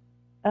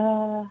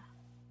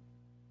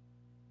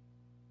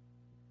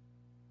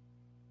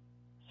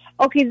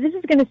 Okay, this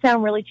is going to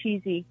sound really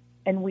cheesy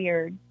and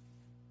weird.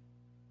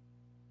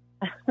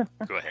 Go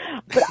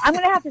ahead. But I'm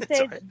going to have to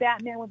say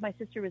Batman with my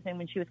sister was in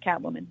when she was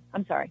Catwoman.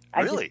 I'm sorry.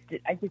 Really?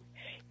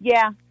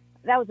 Yeah,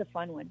 that was a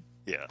fun one.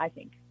 Yeah. I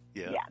think.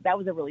 Yeah. Yeah, that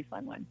was a really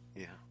fun one.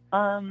 Yeah.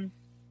 I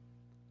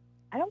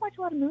don't watch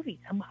a lot of movies.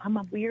 I'm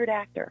a weird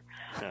actor.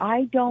 Huh.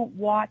 I don't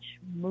watch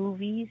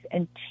movies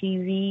and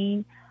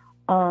TV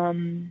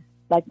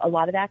like a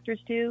lot of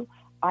actors do.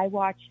 I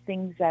watch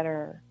things that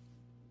are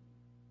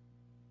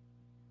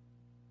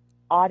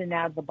odd and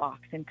out of the box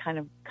and kind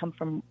of come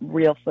from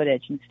real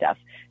footage and stuff.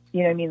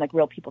 You know what I mean? Like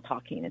real people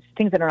talking. It's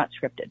things that are not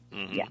scripted.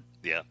 Mm-hmm.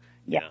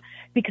 Yeah.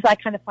 Because I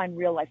kind of find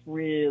real life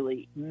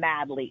really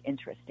madly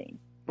interesting.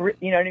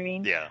 You know what I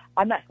mean? Yeah.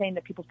 I'm not saying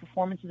that people's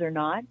performances are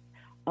not.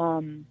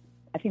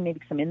 I think maybe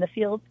because I'm in the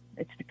field,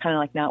 it's kind of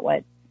like not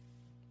what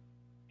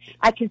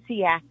I can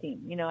see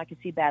acting. You know, I can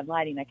see bad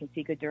lighting. I can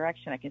see good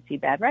direction. I can see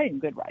bad writing,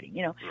 good writing.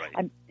 You know,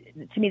 right.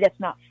 To me, that's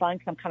not fun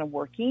because I'm kind of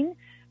working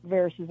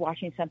versus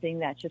watching something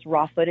that's just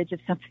raw footage of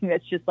something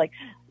that's just like,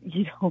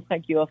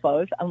 like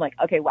UFOs. I'm like,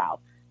 okay, wow.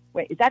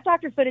 Wait, is that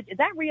doctor footage? Is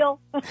that real?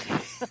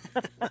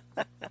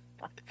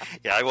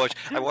 Yeah, I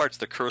watched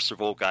The Curse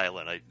of Oak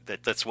Island.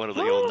 That's one of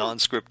the old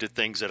non-scripted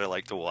things that I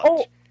like to watch.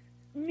 Oh,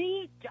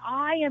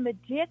 I am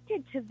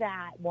addicted to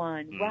that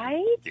one,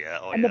 right? Yeah,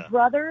 and the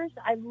brothers,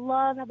 I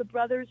love how the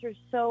brothers are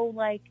so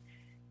like,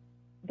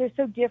 they're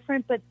so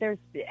different, but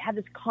have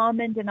this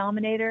common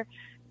denominator.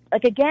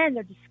 like, again,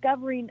 they're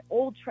discovering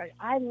old treasure.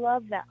 I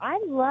love that.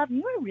 You know what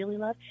I really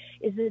love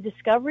is the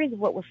discoveries of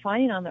what we're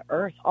finding on the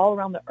earth, all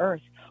around the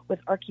earth, with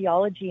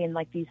archaeology and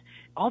like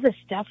all this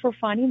stuff we're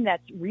finding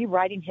that's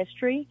rewriting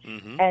history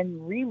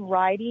and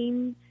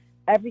rewriting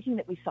everything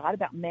that we thought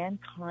about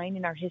mankind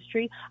in our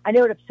history. I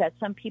know it upsets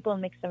some people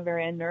and makes them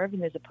very unnerved,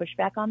 and there's a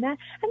pushback on that,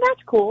 and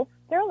that's cool.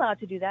 They're allowed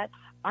to do that.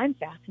 I'm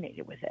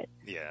fascinated with it.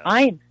 Yeah.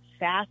 I'm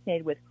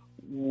fascinated with,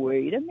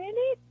 wait a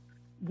minute,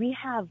 we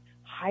have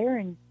higher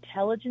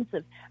intelligence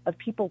of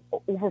people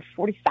over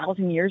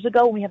 40,000 years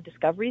ago, and we have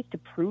discoveries to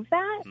prove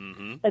that?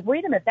 Like,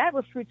 wait a minute, that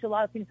refutes a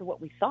lot of things of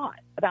what we thought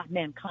about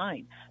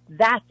mankind.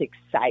 That's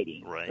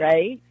exciting,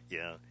 right?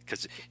 Yeah.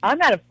 Because I'm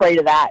not afraid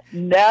of that.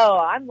 No,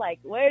 I'm like,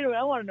 wait a minute,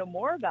 I want to know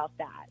more about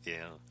that.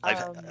 Yeah.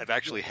 I've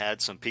actually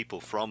had some people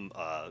from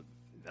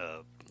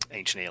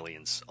Ancient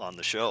Aliens on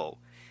the show.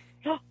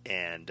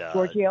 And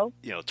Giorgio,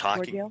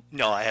 talking. Giorgio?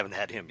 No, I haven't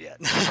had him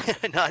yet,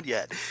 not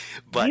yet.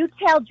 But you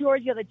tell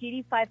Giorgio that Dee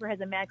Dee Pfeiffer has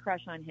a mad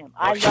crush on him.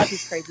 I love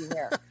his crazy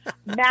hair.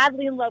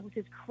 Madly in love with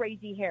his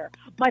crazy hair.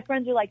 My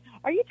friends are like,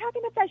 "Are you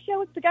talking about that show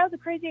with the guy with the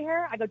crazy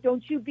hair?" I go,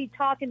 "Don't you be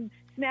talking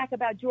smack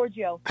about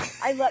Giorgio.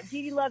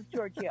 Dee Dee loves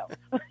Giorgio."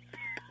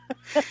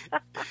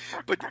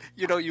 But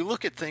you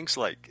look at things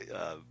like.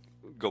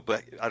 Go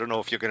back. I don't know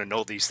if you're going to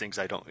know these things.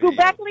 I don't.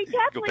 Gobekli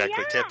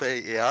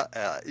Tepe,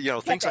 yeah.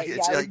 Things like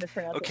it's like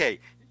okay,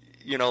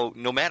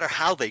 no matter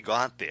how they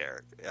got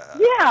there,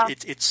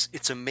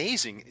 it's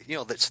amazing.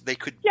 That they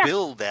could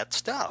build that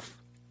stuff.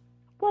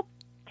 Well,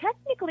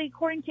 technically,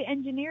 according to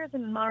engineers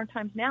in modern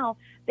times now,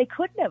 they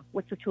couldn't have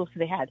with the tools that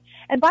they had.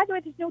 And by the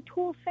way, there's no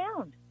tools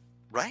found.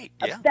 Right.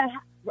 Yeah.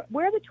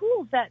 Where are the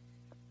tools that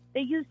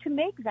they used to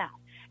make that?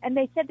 And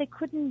they said they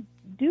couldn't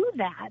do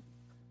that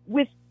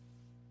with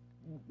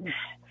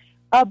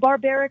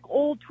barbaric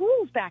old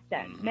tools back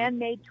then,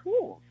 man-made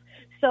tools.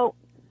 So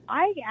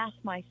I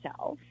asked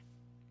myself,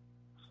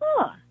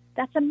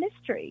 that's a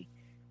mystery.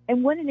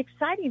 And what an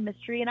exciting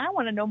mystery, and I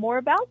want to know more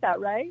about that,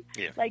 right?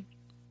 Yeah. Like,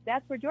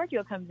 that's where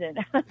Giorgio comes in.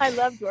 I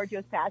love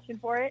Giorgio's passion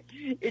for it.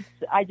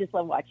 I just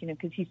love watching him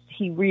because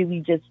he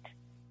really just,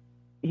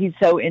 he's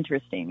so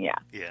interesting, yeah.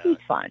 He's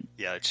fun.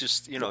 Yeah, it's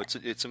just,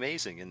 it's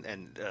amazing.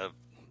 And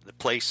the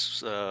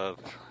place...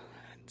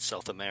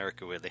 South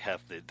America, where they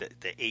have the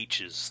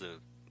H's,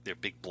 they're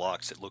big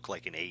blocks that look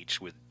like an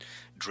H with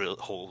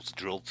holes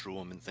drilled through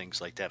them and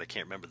things like that. I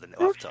can't remember the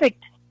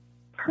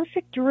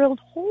perfect drilled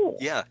hole.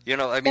 Yeah,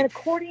 I mean, and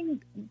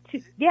according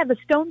to the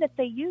stone that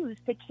they use,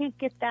 they can't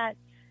get that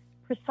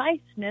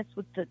preciseness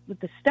with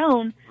the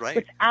stone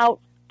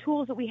without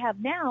tools that we have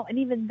now. And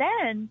even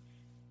then,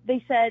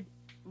 they said,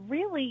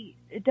 really,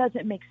 it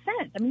doesn't make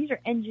sense. I mean, these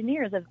are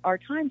engineers of our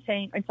time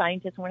saying, and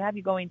scientists and what have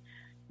you, going,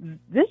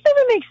 this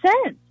doesn't make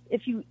sense.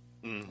 If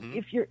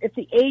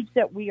the age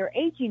that we are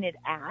aging it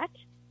at,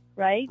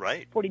 right?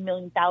 40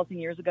 million thousand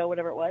years ago,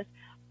 whatever it was,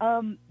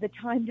 the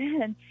time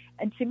then,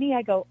 and to me,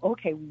 I go,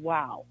 okay,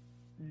 wow,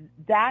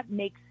 that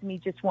makes me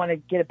just want to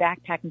get a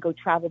backpack and go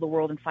travel the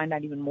world and find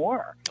out even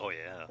more. Oh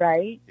yeah,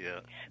 right?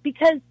 Yeah,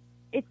 because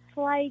it's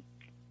like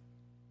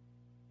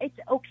it's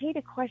okay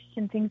to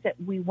question things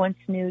that we once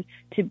knew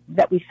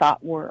that we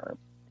thought were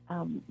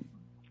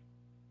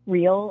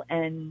real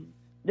and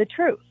the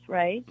truth,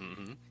 right?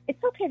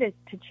 It's okay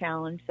to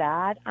challenge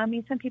that. I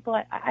mean, some people,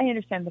 I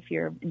understand the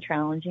fear in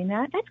challenging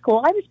that. That's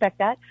cool. I respect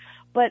that.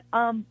 But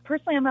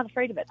personally, I'm not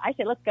afraid of it. I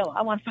say, let's go.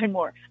 I want to find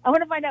more. I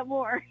want to find out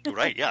more.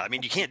 Right, yeah. I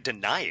mean, you can't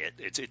deny it.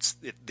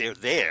 They're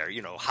there.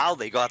 How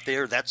they got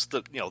there, that's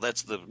the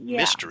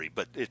mystery.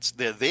 But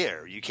they're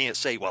there. You can't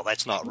say, well,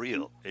 that's not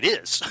real. It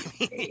is.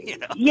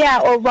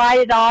 Yeah, or write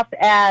it off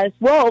as,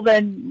 well,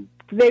 then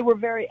they were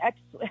very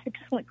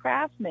excellent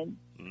craftsmen.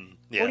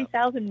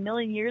 40,000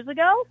 million years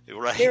ago?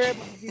 Right. They were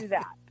able to do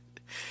that.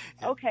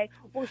 Okay.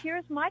 Well,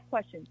 here's my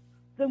question.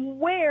 Then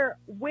where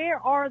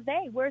are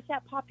they? Where's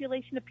that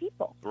population of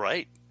people?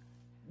 Right.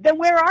 Then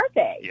where are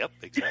they? Yep,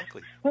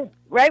 exactly.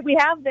 Right?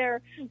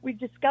 We've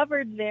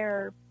discovered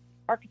their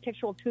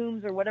architectural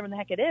tombs or whatever the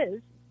heck it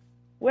is.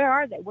 Where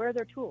are they? Where are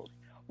their tools?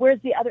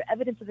 Where's the other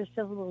evidence of their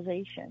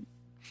civilization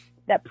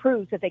that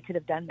proves that they could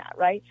have done that,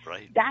 right?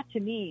 Right. That, to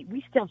me,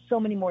 we still have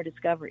so many more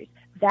discoveries.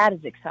 That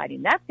is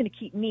exciting. That's going to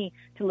keep me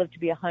to live to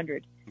be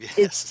 100. Yes.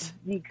 It's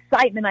the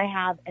excitement I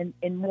have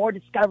and more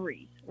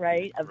discoveries,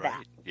 right, of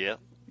that. Yeah.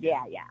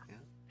 Yeah.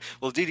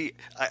 Well, Dee Dee,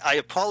 I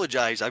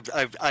apologize.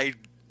 I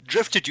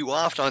drifted you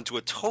off onto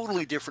a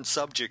totally different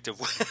subject of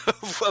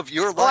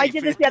your life. Oh, I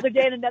did this the other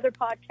day in another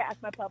podcast.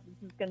 My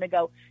publicist is going to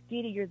go,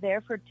 Dee Dee, you're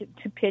there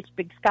to pitch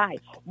Big Sky.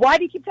 Why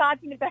do you keep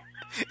talking about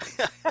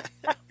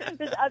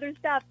this other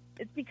stuff?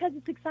 It's because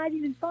it's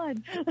exciting and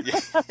fun.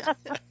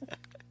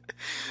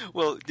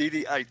 Well, Dee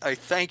Dee, I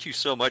thank you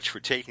so much for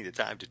taking the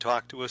time to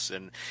talk to us,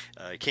 and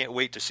I can't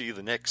wait to see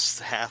the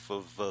next half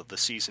of the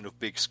season of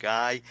Big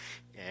Sky,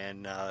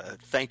 and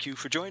thank you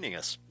for joining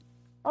us.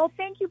 Oh,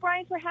 thank you,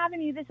 Brian, for having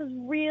me. This is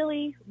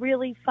really,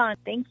 really fun.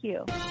 Thank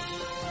you.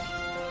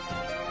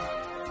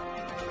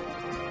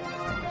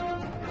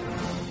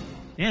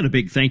 And a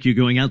big thank you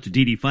going out to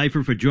Dee Dee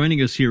Pfeiffer for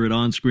joining us here at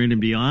On Screen and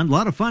Beyond. A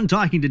lot of fun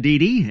talking to Dee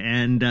Dee,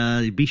 and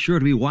be sure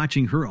to be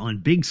watching her on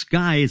Big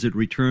Sky as it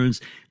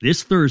returns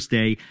this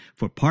Thursday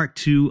for part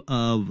 2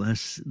 of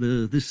this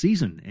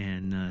season.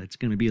 And it's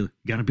going to be a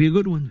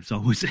good one. It's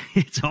always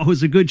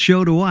a good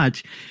show to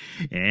watch,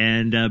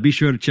 and be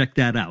sure to check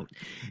that out.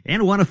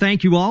 And I want to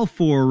thank you all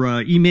for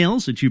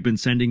emails that you've been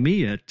sending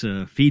me at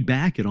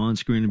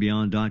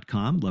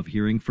feedback@onscreenandbeyond.com. Love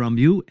hearing from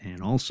you,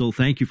 and also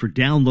thank you for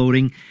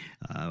downloading.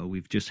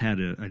 We've just had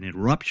an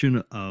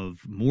interruption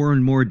of more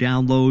and more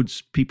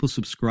downloads, people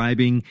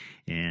subscribing,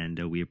 and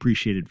we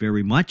appreciate it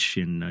very much.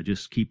 And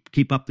just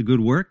keep up the good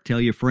work. Tell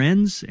your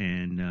friends,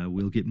 and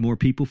we'll get more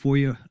people for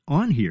you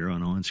on here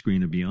on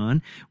Screen and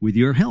Beyond with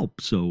your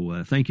help.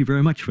 So thank you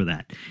very much for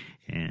that.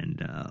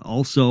 And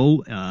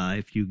also,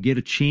 if you get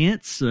a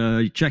chance,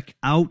 check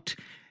out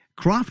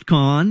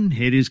CroftCon.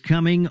 It is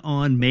coming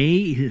on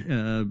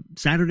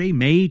Saturday,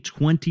 May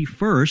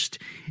 21st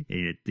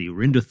at the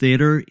Orinda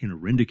Theater in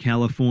Orinda,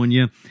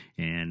 California.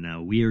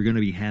 And we are going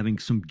to be having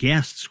some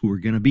guests who are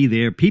going to be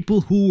there, people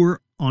who were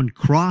on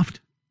Croft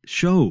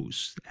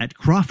shows at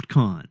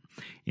CroftCon.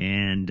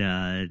 And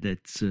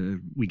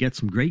we got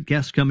some great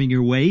guests coming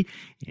your way,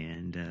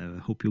 and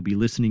hope you'll be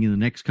listening in the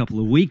next couple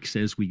of weeks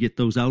as we get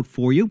those out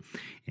for you.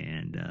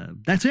 And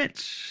that's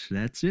it.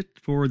 That's it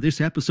for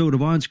this episode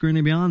of On Screen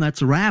and Beyond.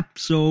 That's a wrap.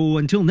 So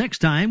until next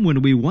time,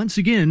 when we once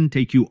again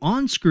take you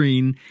on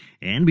screen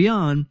and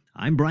beyond,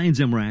 I'm Brian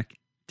Zemrak.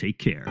 Take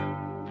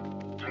care.